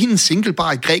 Giv hende en single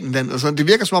bar i Grækenland. Altså, det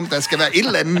virker som om, der skal være et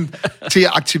eller andet til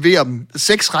at aktivere dem.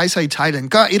 6 rejser i Thailand.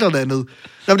 Gør et eller andet.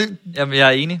 Jamen, jeg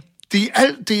er enig. Det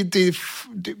er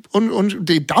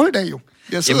dagligdag jo.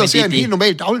 Jeg sidder og ser en helt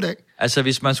normal dagligdag. Altså,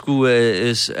 hvis man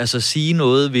skulle sige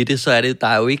noget ved det, så er det, der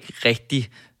er jo ikke rigtig,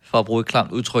 for at bruge et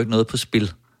klamt udtryk, noget på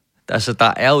spil. Altså,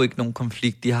 der er jo ikke nogen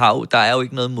konflikt. Der er jo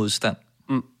ikke noget modstand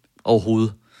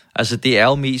overhovedet. Altså, det er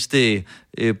jo mest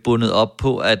bundet op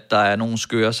på, at der er nogle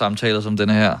skøre samtaler som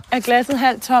denne her. Er glasset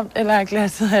halvt tomt, eller er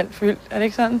glasset halvt fyldt? Er det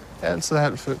ikke sådan? Altid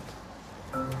halvt fyldt.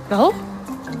 Hvad?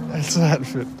 Altid halvt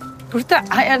fyldt.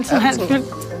 Altid halvt fyldt.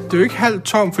 Det er jo ikke halvt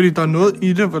tom, fordi der er noget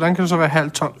i det. Hvordan kan det så være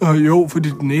halvt tom? Jo, fordi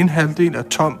den ene halvdel er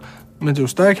tom, men det er jo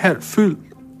stadig halvt fyldt.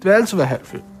 Det vil altid være halvt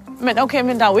fyldt. Men okay,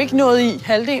 men der er jo ikke noget i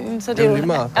halvdelen, så det er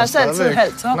jo også altid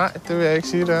halvt tom. Nej, det vil jeg ikke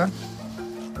sige, det er.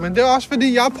 Men det er også,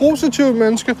 fordi jeg er positivt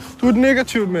menneske. Du er et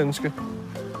negativt menneske.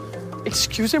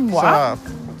 Excuse moi? Så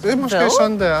det er måske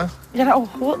sådan, det er. Ja, der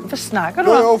overhovedet. Hvad snakker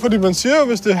du om? Jo, fordi man siger jo,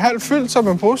 hvis det er halvt fyldt, så er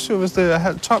man positiv. Hvis det er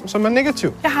halvt tom, så er man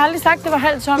negativ. Jeg har aldrig sagt, det var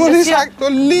halvt tom. Du har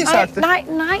lige sagt det. Nej,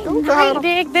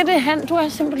 det er ikke det han. Du er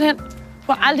simpelthen...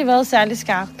 Du har aldrig været særlig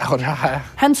skarp. Jo, det har jeg.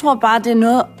 Han tror bare, det er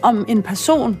noget om en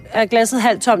person. Er glasset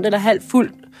halvt tomt eller halvt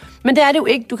fuldt? Men det er det jo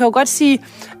ikke. Du kan jo godt sige,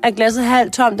 at glasset er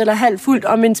halvt tomt eller halvt fuldt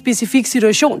om en specifik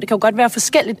situation. Det kan jo godt være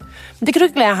forskelligt. Men det kan du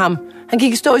ikke lære ham. Han kan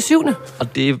ikke stå i 7.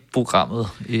 Og det er programmet.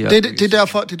 Det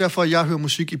er derfor, jeg hører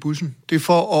musik i bussen. Det er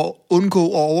for at undgå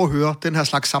at overhøre den her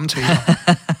slags samtaler.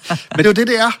 Men det er jo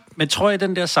det er. Men tror jeg,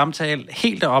 den der samtale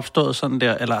helt er opstået sådan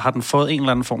der, eller har den fået en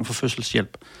eller anden form for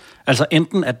fødselshjælp? Altså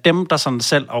enten at dem, der sådan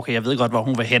selv, okay, jeg ved godt, hvor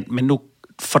hun vil hen, men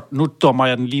nu dummer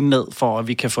jeg den lige ned, for at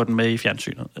vi kan få den med i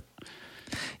fjernsynet.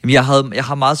 Jamen, jeg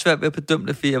har meget svært ved at bedømme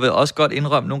det, fordi jeg vil også godt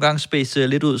indrømme, nogle gange spacede jeg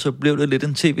lidt ud, så blev det lidt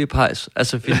en tv-pejs.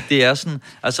 Altså, fordi det er sådan,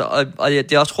 altså, og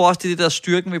jeg tror også, det der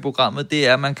styrken ved programmet, det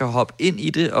er, at man kan hoppe ind i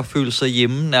det og føle sig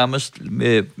hjemme nærmest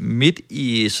midt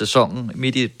i sæsonen,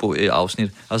 midt i et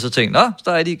afsnit, og så tænke, nå,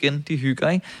 så er de igen, de hygger,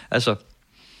 ikke? Altså...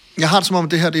 Jeg har det som om,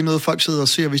 at det her det er noget, folk sidder og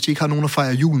ser, hvis de ikke har nogen at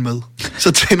fejre jul med.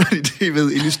 Så tænder de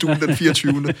tv'et ind i stuen den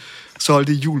 24. Så holder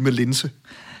de jul med linse.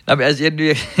 Nej, men altså,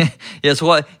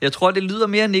 jeg tror, det lyder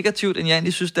mere negativt, end jeg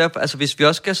egentlig synes, det er. Altså, hvis vi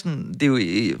også skal sådan, det er jo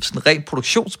sådan rent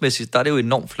produktionsmæssigt, der er det jo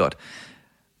enormt flot.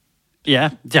 Ja,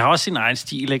 det har også sin egen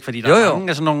stil, ikke? Fordi der er mange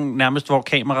af sådan nogle nærmest, hvor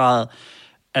kameraet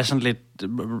er sådan lidt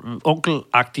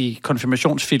onkelagtig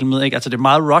konfirmationsfilmet, ikke? Altså, det er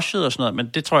meget rushet og sådan noget, men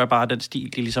det tror jeg bare er den stil,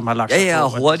 de ligesom har lagt sig på. Ja,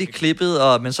 hurtigt klippet,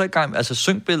 men så i gang, altså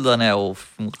synkbillederne er jo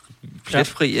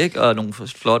fletfri, ikke? Og nogle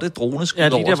flotte droneskud over.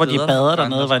 Ja, lige der, hvor de bader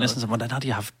dernede, var jeg næsten så, hvordan har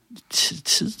de haft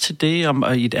tid til det,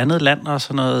 og i et andet land og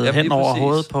sådan noget, hen over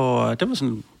hovedet på, det var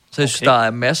sådan... Så jeg synes, der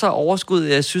er masser af overskud.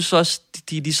 Jeg synes også,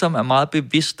 de ligesom er meget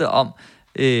bevidste om,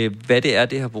 hvad det er,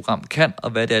 det her program kan,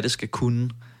 og hvad det er, det skal kunne.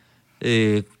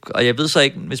 Og jeg ved så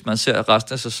ikke, hvis man ser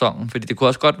resten af sæsonen, fordi det kunne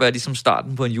også godt være ligesom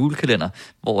starten på en julekalender,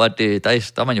 hvor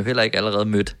der er man jo heller ikke allerede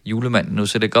mødt julemanden nu,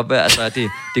 så det kan godt være, altså, at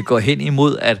det går hen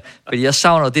imod, fordi jeg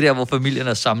savner det der, hvor familien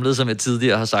er samlet, som jeg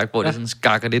tidligere har sagt, hvor det sådan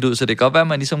skakker lidt ud, så det kan godt være, at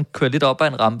man ligesom kører lidt op ad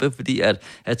en rampe, fordi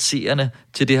at seerne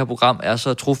til det her program er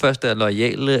så trofaste og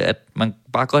loyale, at man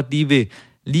bare godt lige vil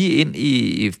ind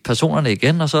i personerne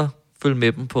igen, og så følge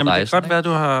med dem på rejsen. Det kan godt være, du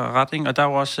har ret, ikke? Og der er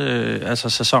jo også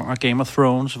sæsoner Game of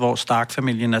Thrones, hvor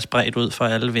Stark-familien er spredt ud for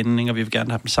alle vendinger, og vi vil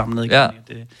gerne have dem samlet igen. Ja.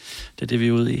 Det er det, vi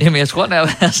er ude i. Jamen, jeg tror,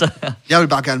 altså... Jeg vil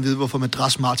bare gerne vide, hvorfor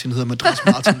Madras Martin hedder Madras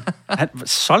Martin.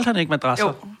 Solgte han ikke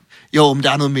madrasser? Jo, men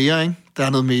der er noget mere, ikke? Der er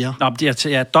noget mere. Nå, det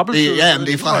er dobbelt.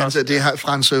 Det er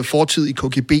fra hans fortid i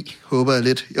KGB, håber jeg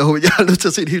lidt. Jeg har lyst til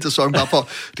at se det hele sæson, bare for,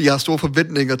 fordi jeg har store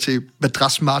forventninger til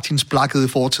Madras Martins blakkede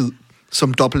fortid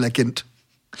som dobbeltagent.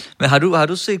 Men har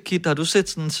du set, Kit,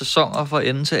 sådan sæsoner fra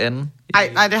ende til anden?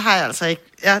 Nej, det har jeg altså ikke.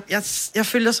 Jeg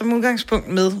følger som udgangspunkt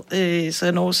med, så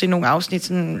jeg når at se nogle afsnit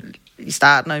sådan, i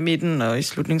starten og i midten og i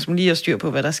slutningen, som lige har styr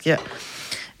på, hvad der sker.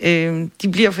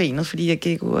 De bliver forenet, fordi jeg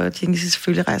gik og Jenkins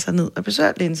selvfølgelig rejser ned og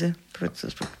besøger Linse på et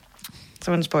tidspunkt.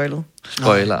 Så var den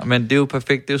spoiler. Men det er jo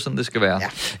perfekt, det er jo sådan, det skal være. Ja.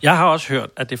 Jeg har også hørt,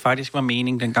 at det faktisk var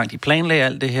meningen, dengang de planlagde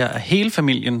alt det her, at hele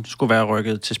familien skulle være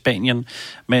rykket til Spanien,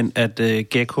 men at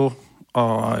Gekko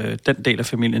og den del af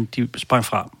familien, de sprang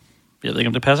fra. Jeg ved ikke,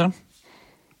 om det passer.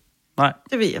 Nej.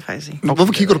 Det ved jeg faktisk ikke. Men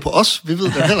hvorfor kigger du på os? Vi ved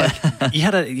det heller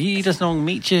ikke. I er sådan nogle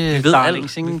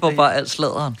mediedarlings. Vi får bare alt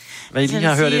sladeren. Hvad I lige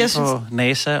har hørt det på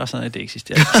NASA og sådan noget, det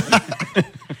eksisterer.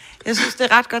 Jeg synes, det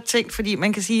er ret godt tænkt, fordi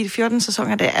man kan sige, at 14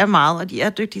 sæsoner, det er meget, og de er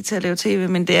dygtige til at lave tv,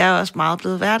 men det er også meget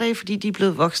blevet hverdag, fordi de er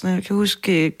blevet voksne. Jeg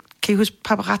kan I huske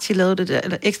Paparazzi lavede det der,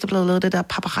 eller Ekstrabladet lavede det der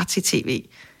Paparazzi-tv?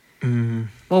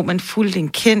 Hvor man fulgte en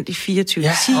kendt i 24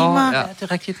 timer. Ja, det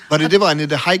er rigtigt. Var det hvor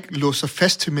Annette Heick låste sig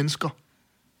fast til mennesker?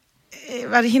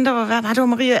 Var det hende, der var vært? Nej, det var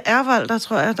Maria Ervold, der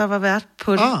tror jeg, der var vært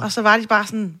på det. Og så var de bare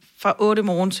sådan fra 8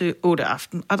 morgen til 8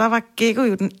 aften. Og der var Gekko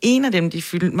jo den ene af dem, de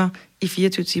filmer i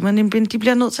 24 timer. Nemlig, de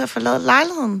bliver nødt til at forlade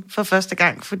lejligheden for første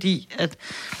gang, fordi at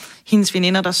hendes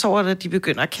veninder, der sover der, de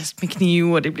begynder at kaste med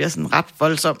knive, og det bliver sådan ret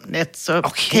voldsomt nat,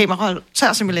 så kamerahold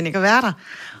tør simpelthen ikke at være der.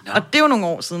 Ja. Og det var nogle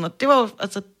år siden, og det var jo,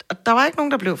 altså, der var ikke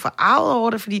nogen, der blev forarvet over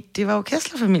det, fordi det var jo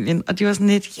Kessler-familien, og de var sådan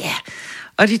lidt, ja.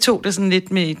 Og de tog det sådan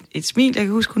lidt med et smil. Jeg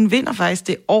kan huske, hun vinder faktisk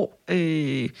det år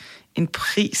en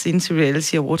pris inden til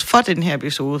Reality Awards for den her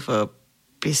episode for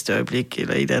bedste øjeblik,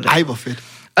 eller et af det. Ej, hvor fedt.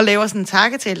 Og laver sådan en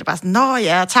takketale, bare sådan, nå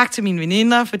ja, tak til mine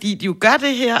veninder, fordi de jo gør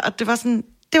det her, og det var sådan,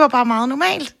 det var bare meget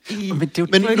normalt. Men det er jo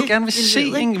det, vi gerne vil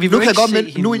se.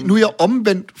 Nu er jeg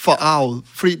omvendt forarvet,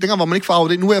 fordi dengang var man ikke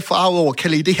forarvet det, nu er jeg forarvet over,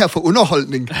 kalder I det her for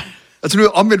underholdning? Altså nu er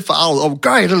jeg omvendt forarvet over,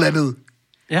 gør et eller andet.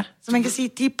 Ja. Så man kan sige,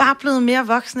 de er bare blevet mere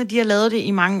voksne, de har lavet det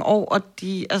i mange år, og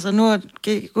altså nu har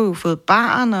Gekko jo fået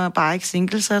barn, og bare ikke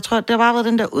single, så jeg tror, det har bare været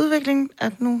den der udvikling,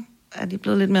 at nu er de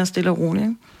blevet lidt mere stille og rolige.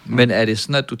 Ikke? Men er det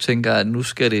sådan, at du tænker, at nu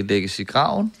skal det lægges i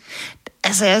graven?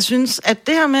 Altså, jeg synes, at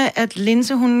det her med, at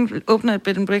Linse, hun åbner et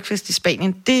bed and breakfast i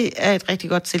Spanien, det er et rigtig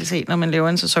godt tiltag, når man laver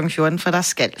en sæson 14, for der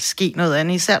skal ske noget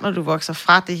andet, især når du vokser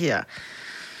fra det her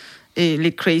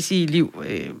lidt crazy liv,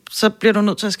 så bliver du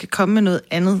nødt til at skal komme med noget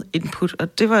andet input,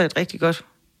 og det var en rigtig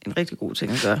god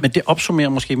ting at gøre. Men det opsummerer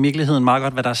måske i virkeligheden meget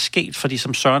godt, hvad der er sket, fordi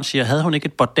som Søren siger, havde hun ikke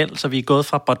et bordel, så vi er gået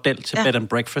fra bordel til bed and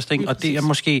breakfast, ikke? Og det er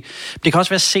måske, det kan også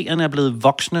være, at seerne er blevet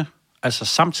voksne, altså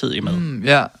samtidig med.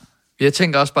 Ja, jeg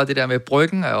tænker også bare, det der med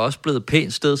Bryggen er også blevet et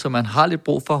pænt sted, så man har lidt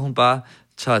brug for, at hun bare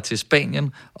tager til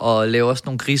Spanien og laver sådan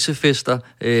nogle grisefester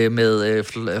med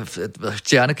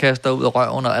stjernekaster ud af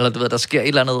røven, eller du ved, der sker et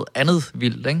eller andet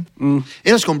vildt, ikke?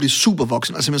 Ellers skal hun blive super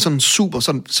voksen, altså med sådan super,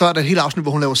 så er der et helt afsnit,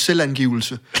 hvor hun laver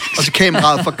selvangivelse, og så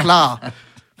kameraet forklarer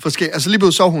forskellige, altså lige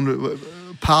blevet så hun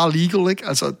paralegal, ikke?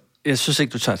 Altså, jeg synes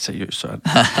ikke, du tager det seriøst, Søren.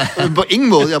 På ingen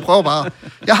måde, jeg prøver bare.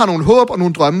 Jeg har nogle håb og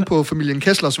nogle drømme på familien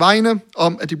Kesslers vegne,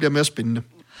 om at de bliver mere spændende.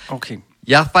 Okay.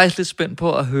 Jeg er faktisk lidt spændt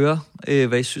på at høre,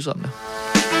 hvad I synes om det.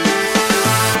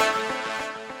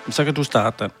 Så kan du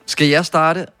starte den. Skal jeg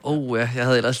starte? Ja, jeg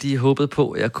havde ellers lige håbet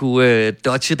på, at jeg kunne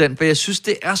dodge den, for jeg synes,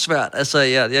 det er svært. Altså,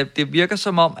 det virker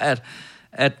som om,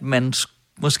 at man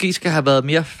måske skal have været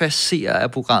mere fast seer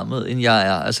af programmet, end jeg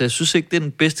er. Altså, jeg synes ikke, det er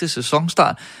den bedste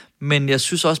sæsonstart, men jeg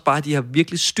synes også bare, at de har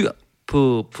virkelig styr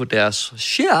på deres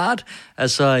shit.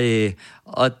 Altså,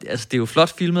 og altså, det er jo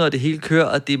flot filmet, og det hele kører,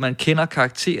 og det, man kender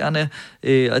karaktererne,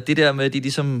 og det der med, at de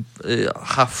ligesom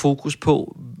har fokus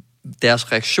på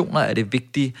deres reaktioner, er det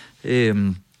vigtige.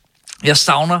 Jeg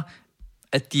savner,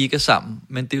 at de ikke er sammen,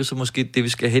 men det er jo så måske det, vi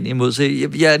skal hen imod. Så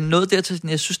jeg er nået dertil,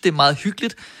 jeg synes, det er meget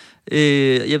hyggeligt.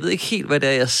 Jeg ved ikke helt, hvad det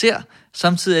er, jeg ser.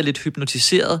 Samtidig er jeg lidt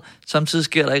hypnotiseret. Samtidig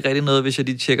sker der ikke rigtig noget, hvis jeg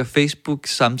lige tjekker Facebook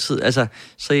samtidig. Altså,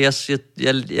 så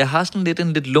jeg har sådan lidt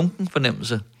en lidt lunken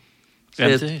fornemmelse.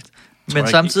 Men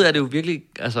samtidig er det jo virkelig,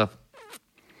 altså,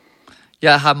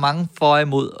 jeg har mange for og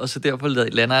imod, og så derfor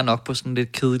lander jeg nok på sådan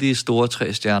lidt kedelige store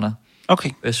 3 stjerner. Okay.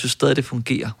 Jeg synes stadig, det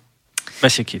fungerer. Hvad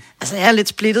siger Kit? Altså, jeg er lidt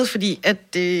splittet, fordi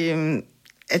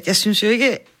at jeg synes jo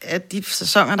ikke, at de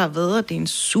sæsoner, der har været, at det er en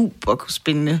super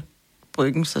spændende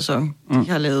Bryggen-sæson, de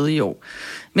har lavet i år.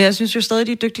 Men jeg synes jo stadig,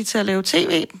 de er dygtige til at lave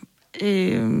tv.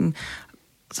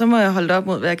 Så må jeg holde det op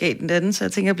mod, hvad jeg gav den anden, så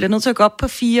jeg tænker, jeg bliver nødt til at gå op på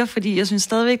 4, fordi jeg synes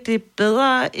stadigvæk, det er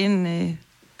bedre end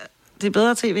det er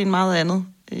bedre tv end meget andet.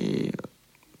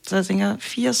 Så jeg tænker,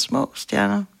 4 små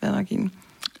stjerner vil jeg nok give den.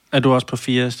 Er du også på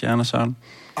 4 stjerner, Søren?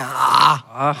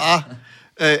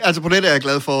 Altså på det er jeg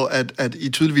glad for, at I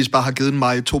tydeligvis bare har givet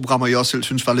mig 2 programmer, jeg også selv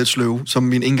synes var lidt sløve, som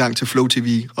min indgang til Flow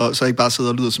TV, og så ikke bare sidder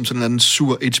og lyder som sådan en anden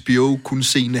sur HBO kun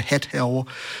seende hat herovre.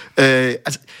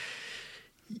 Altså,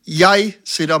 jeg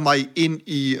sætter mig ind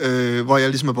i, hvor jeg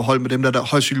ligesom er på hold med dem, der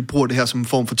højst sandsynligt bruger det her som en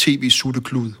form for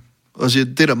tv-sutteklud. Og siger,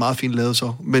 det er da meget fint lavet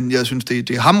så, men jeg synes, det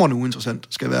er hamrende uinteressant,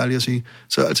 skal jeg være ærlig at sige.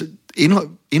 Så altså,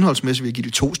 indholdsmæssigt vil jeg give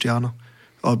det 2 stjerner,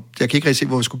 og jeg kan ikke rigtig se,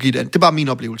 hvor jeg skulle give det andet. Det er bare min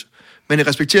oplevelse. Men jeg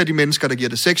respekterer de mennesker, der giver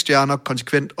det 6 stjerner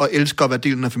konsekvent, og elsker at være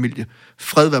delen af familie.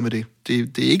 Fred være med det.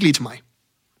 Det er ikke lige til mig.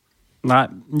 Nej,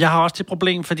 jeg har også det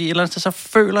problem, fordi et eller andet så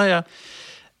føler jeg,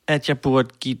 at jeg burde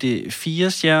give det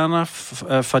 4 stjerner,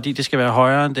 fordi det skal være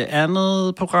højere end det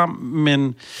andet program,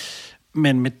 men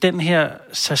med den her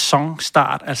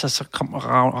sæsonstart, altså så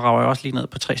rager jeg også lige ned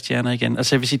på 3 stjerner igen.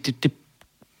 Altså jeg vil sige,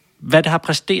 hvad det har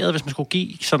præsteret, hvis man skulle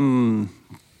give sådan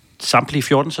samtlige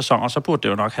 14 sæsoner, så burde det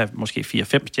jo nok have måske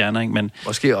 4-5 stjerner, ikke? Men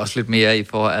måske også lidt mere i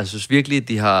forhold. Altså, jeg synes virkelig,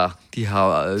 de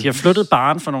har flyttet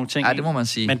barren for nogle ting. Ja, det må man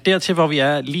sige. Men dertil, hvor vi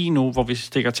er lige nu, hvor vi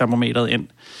stikker termometeret ind,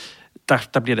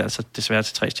 der bliver det altså desværre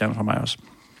til 3 stjerner for mig også.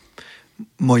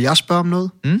 Må jeg spørge om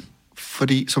noget?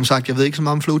 Fordi, som sagt, jeg ved ikke så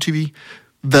meget om Flow TV.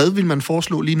 Hvad vil man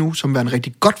foreslå lige nu, som er en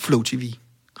rigtig godt Flow TV?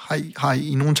 Har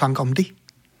I nogle tanker om det?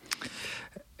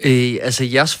 Altså,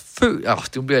 jeg føler...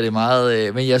 det bliver det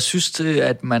meget... men jeg synes,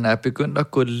 at man er begyndt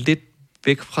at gå lidt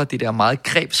væk fra det der meget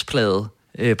grebspræget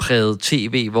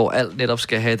tv, hvor alt netop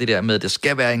skal have det der med, det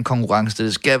skal være en konkurrence,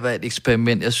 det skal være et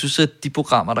eksperiment. Jeg synes, at de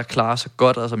programmer, der klarer sig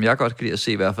godt, og som jeg godt kan lide at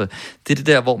se i hvert fald, det er det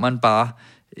der, hvor man bare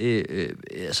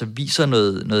altså viser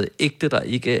noget ægte, der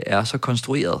ikke er så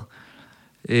konstrueret.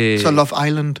 Så Love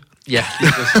Island. Ja,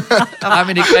 nej,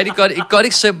 men et godt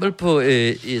eksempel på,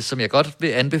 som jeg godt vil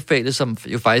anbefale, som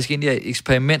jo faktisk egentlig er et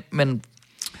eksperiment,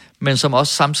 men som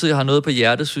også samtidig har noget på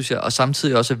hjertet, synes jeg, og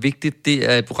samtidig også er vigtigt,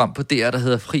 det er et program på DR, der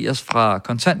hedder Fri os fra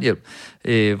kontanthjælp,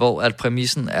 hvor at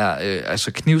præmissen er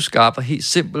altså knivskarp og helt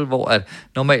simpel, hvor at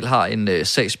normalt har en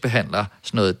sagsbehandler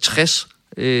sådan noget 60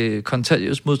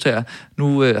 kontanthjælpsmodtagere,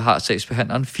 nu har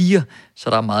sagsbehandleren 4, så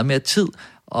der er meget mere tid.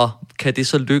 Og kan det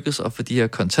så lykkes at få de her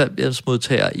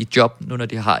kontanthjælpsmodtagere i job, nu når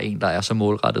de har en, der er så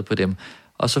målrettet på dem?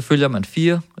 Og så følger man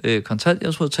 4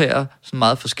 kontanthjælpsmodtagere, sådan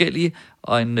meget forskellige,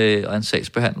 og en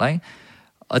sagsbehandler, ikke?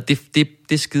 Og det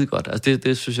er skide godt. Altså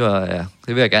det synes jeg,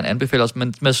 det vil jeg gerne anbefale os.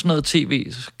 Men med sådan noget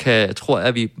tv, tror jeg,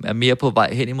 at vi er mere på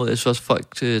vej hen imod. Jeg synes også,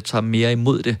 folk tager mere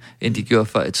imod det, end de gjorde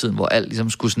før i tiden, hvor alt ligesom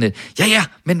skulle sådan et, ja,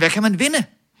 men hvad kan man vinde?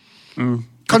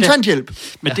 Kontanthjælp.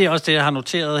 Men det er også det, jeg har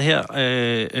noteret her,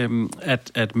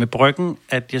 at med Bryggen,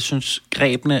 at jeg synes,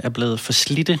 grebene er blevet for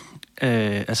slidte.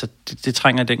 Altså, det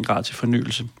trænger i den grad til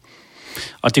fornyelse.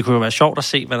 Og det kunne jo være sjovt at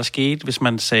se, hvad der skete, hvis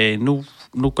man sagde, nu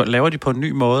laver de på en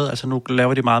ny måde, altså nu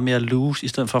laver de meget mere loose, i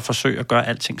stedet for at forsøge at gøre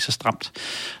alting så stramt.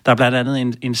 Der er blandt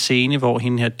andet en scene, hvor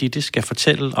hende her Ditte skal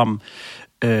fortælle om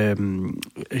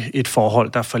et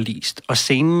forhold, der er forlist. Og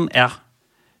scenen er,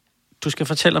 du skal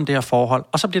fortælle om det her forhold,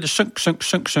 og så bliver det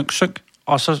synk,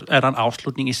 og så er der en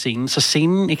afslutning i scenen. Så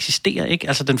scenen eksisterer ikke,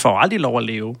 altså den får aldrig lov at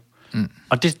leve.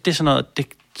 Og det er sådan noget,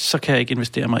 så kan jeg ikke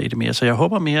investere mig i det mere. Så jeg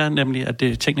håber mere nemlig,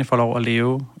 at tingene får lov at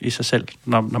leve i sig selv,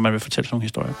 når man vil fortælle sådan nogle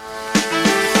historier.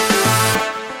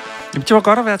 Jamen, det var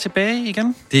godt at være tilbage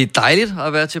igen. Det er dejligt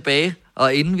at være tilbage,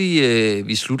 og inden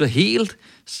vi slutter helt,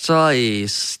 så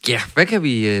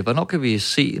hvornår kan vi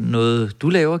se noget, du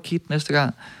laver, Kit, næste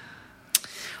gang?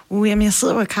 Jamen, jeg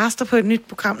sidder og caster på et nyt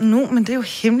program nu, men det er jo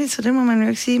hemmeligt, så det må man jo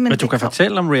ikke sige. Men du kan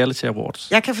fortælle om Reality Awards.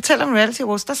 Jeg kan fortælle om Reality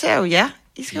Awards. Der ser jeg jo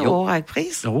I skal jo overrække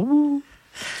pris.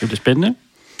 Det bliver spændende.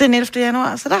 Den 11.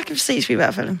 januar, så der kan vi ses vi i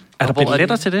hvert fald. Er der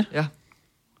billetter til det? Ja.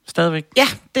 Stadigvæk? Ja,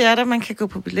 det er der. Man kan gå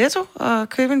på Billetto og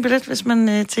købe en billet, hvis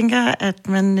man tænker, at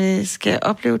man skal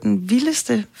opleve den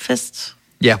vildeste fest.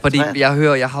 Ja, fordi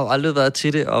jeg har jo aldrig været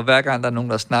til det, og hver gang der er nogen,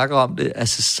 der snakker om det,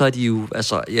 altså, så er de jo,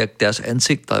 deres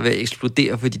ansigter er ved at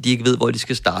eksplodere, fordi de ikke ved, hvor de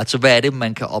skal starte. Så hvad er det,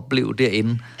 man kan opleve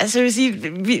derinde? Altså, jeg vil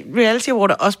sige, Reality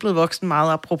Award er også blevet voksen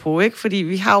meget apropos, ikke? Fordi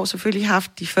vi har jo selvfølgelig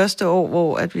haft de første år,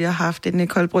 hvor at vi har haft en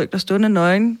Nicole Brück, der stående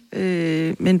nøgen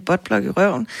med en botblok i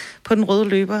røven på den røde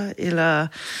løber, eller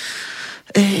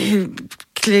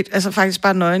altså faktisk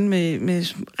bare nøgen med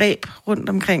reb rundt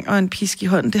omkring og en pisk i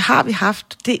hånden. Det har vi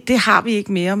haft. Det har vi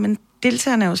ikke mere, men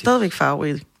deltagerne er jo stadigvæk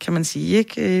farverige, kan man sige,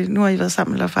 ikke? Nu har I været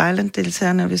sammen med Love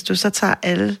Island-deltagerne, og hvis du så tager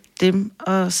alle dem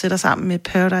og sætter sammen med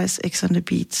Paradise, X on the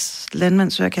Beach,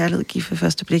 Landmand søger kærlighed, gift ved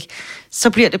første blik, så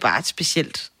bliver det bare et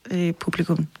specielt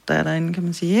publikum, der er derinde, kan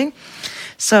man sige, ikke?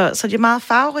 Så de er meget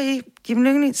farverige. Jim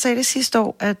Lyngvild sagde det sidste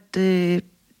år, at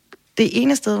det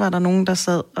ene sted var der nogen, der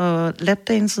sad og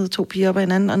lapdansede 2 piger op ad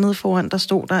hinanden, og nede foran, der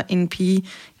stod der en pige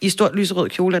i stort lyserød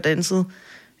kjole, der dansede.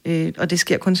 Og det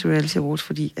sker kun til Reality Awards,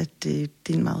 fordi at det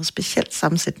er en meget speciel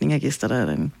sammensætning af gæster, der er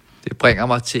derinde. Det bringer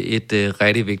mig til et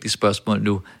rigtig vigtigt spørgsmål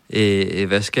nu.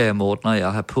 Hvad skal Morten og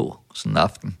jeg have på sådan en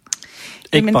aften?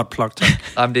 Ikke botplug, tak.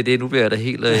 Jamen, det er det. Nu bliver jeg da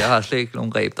helt... Jeg har slet ikke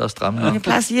nogen reb, der er stramme. Jeg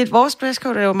plejer at sige, at vores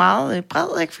dresscode er jo meget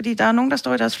bred, ikke? Fordi der er nogen, der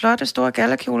står i deres flotte, store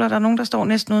gallerkjoler, der er nogen, der står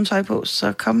næsten uden tøj på.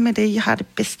 Så kom med det, I har det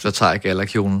bedst. Så tager jeg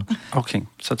gallerkjolen. Okay,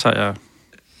 så tager jeg...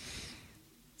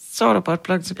 Så er der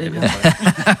botplug tilbage.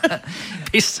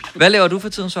 Pis. Hvad laver du for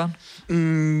tiden, Søren?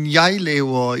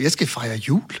 Jeg skal fejre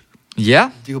jul. Ja.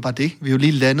 Det er jo bare det. Vi er jo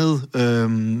lige landet.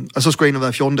 Og så skulle jeg egentlig have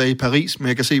været 14 dage i Paris, men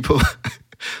jeg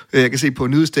kan se på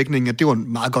nyhedsdækningen, at det var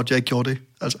meget godt, jeg ikke gjorde det.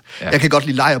 Altså, jeg kan godt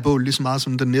lide lejrbål lige så meget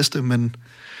som den næste, men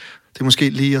det er måske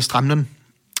lige at stramme den.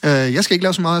 Jeg skal ikke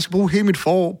lave så meget. Jeg skal bruge hele mit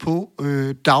forår på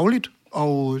dagligt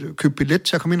og købe billet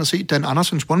til at komme ind og se Dan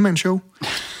Andersens one-man-show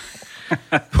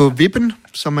på Vippen,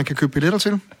 som man kan købe billetter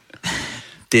til.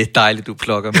 Det er dejligt, du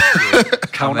plukker med.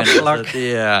 Counterplug.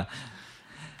 Det er...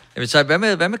 Jamen, så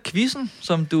hvad med quizzen,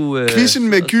 som du... Quizzen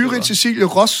med Gyrit Cecilie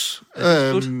Ross.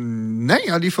 Nej,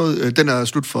 jeg har lige fået... den er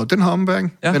slut for den her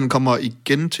ombæring. Ja. Den kommer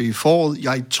igen til foråret.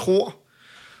 Jeg tror,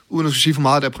 uden at sige for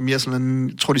meget, der er premiere sådan,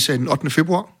 jeg tror, de sagde den 8.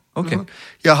 februar. Okay.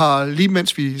 Jeg har lige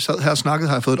mens vi sad her og snakkede,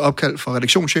 har jeg fået et opkald fra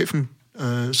redaktionschefen.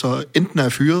 Så enten er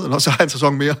jeg fyret, eller så har jeg en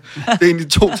sæson mere. Det er egentlig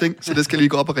 2 ting, så det skal jeg lige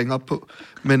gå op og ringe op på.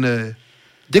 Men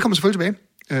det kommer selvfølgelig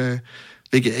tilbage.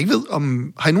 Hvilket jeg ikke ved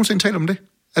om... Har I nogensinde talt om det?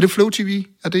 Er det Flow TV?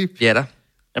 Er det... Ja da.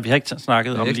 Ja, vi har ikke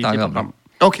snakket om lige det program.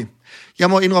 Okay. Jeg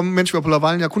må indrømme, mens vi var på Love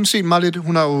Island, jeg kunne se meget lidt.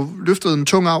 Hun har jo løftet en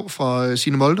tung af fra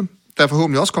Signe Molde. Der er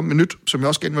forhåbentlig også kommet med nyt, som jeg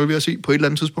også skal involvere sig i på et eller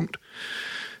andet tidspunkt.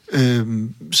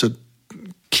 Så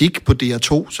kig på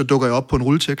DR2, så dukker jeg op på en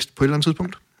rulletekst på et eller andet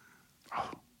tidspunkt.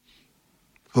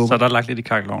 Så der er lagt lidt i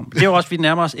kakkeloven. Det er jo også, vi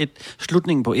nærmer os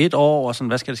slutningen på 1 år, og sådan,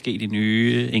 hvad skal der ske i de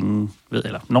nye? Ingen ved,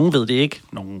 eller nogen ved det ikke,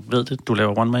 nogen ved det. Du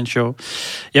laver one-man-show.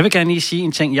 Jeg vil gerne lige sige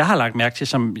en ting, jeg har lagt mærke til,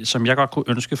 som jeg godt kunne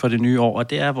ønske for det nye år, og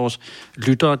det er, at vores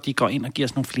lyttere, de går ind og giver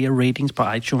os nogle flere ratings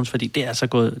på iTunes, fordi det er altså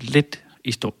gået lidt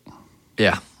i stå.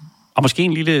 Ja. Og måske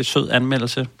en lille sød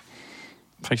anmeldelse,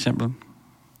 for eksempel.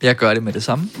 Jeg gør det med det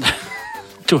samme.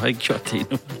 Du har ikke gjort det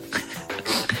endnu.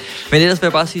 Men ellers vil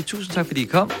jeg bare sige tusind tak, fordi I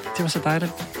kom. Det var så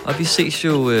dejligt. Og vi ses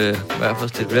jo i hvert fald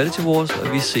til Reality Wars,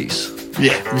 og vi ses.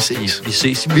 Ja, vi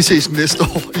ses. Vi ses næste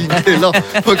år i en kælder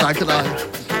på Gran Canaria.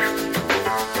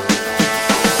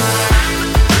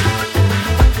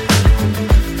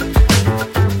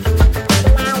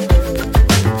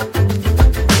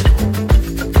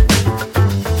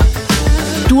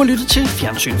 Du har lyttet til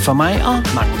Fjernsyn for mig, og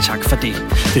mange tak for det.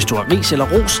 Hvis du har ris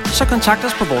eller ros, så kontakt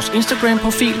os på vores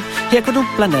Instagram-profil. Her kan du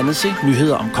blandt andet se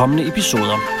nyheder om kommende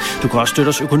episoder. Du kan også støtte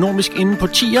os økonomisk inde på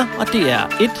Tier, og det er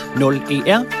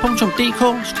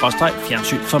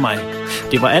 10er.dk/fjernsyn for mig.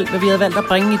 Det var alt, hvad vi havde valgt at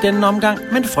bringe i denne omgang,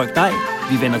 men frygt dig.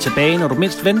 Vi vender tilbage, når du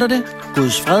mindst venter det.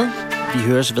 Guds fred. Vi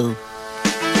høres ved.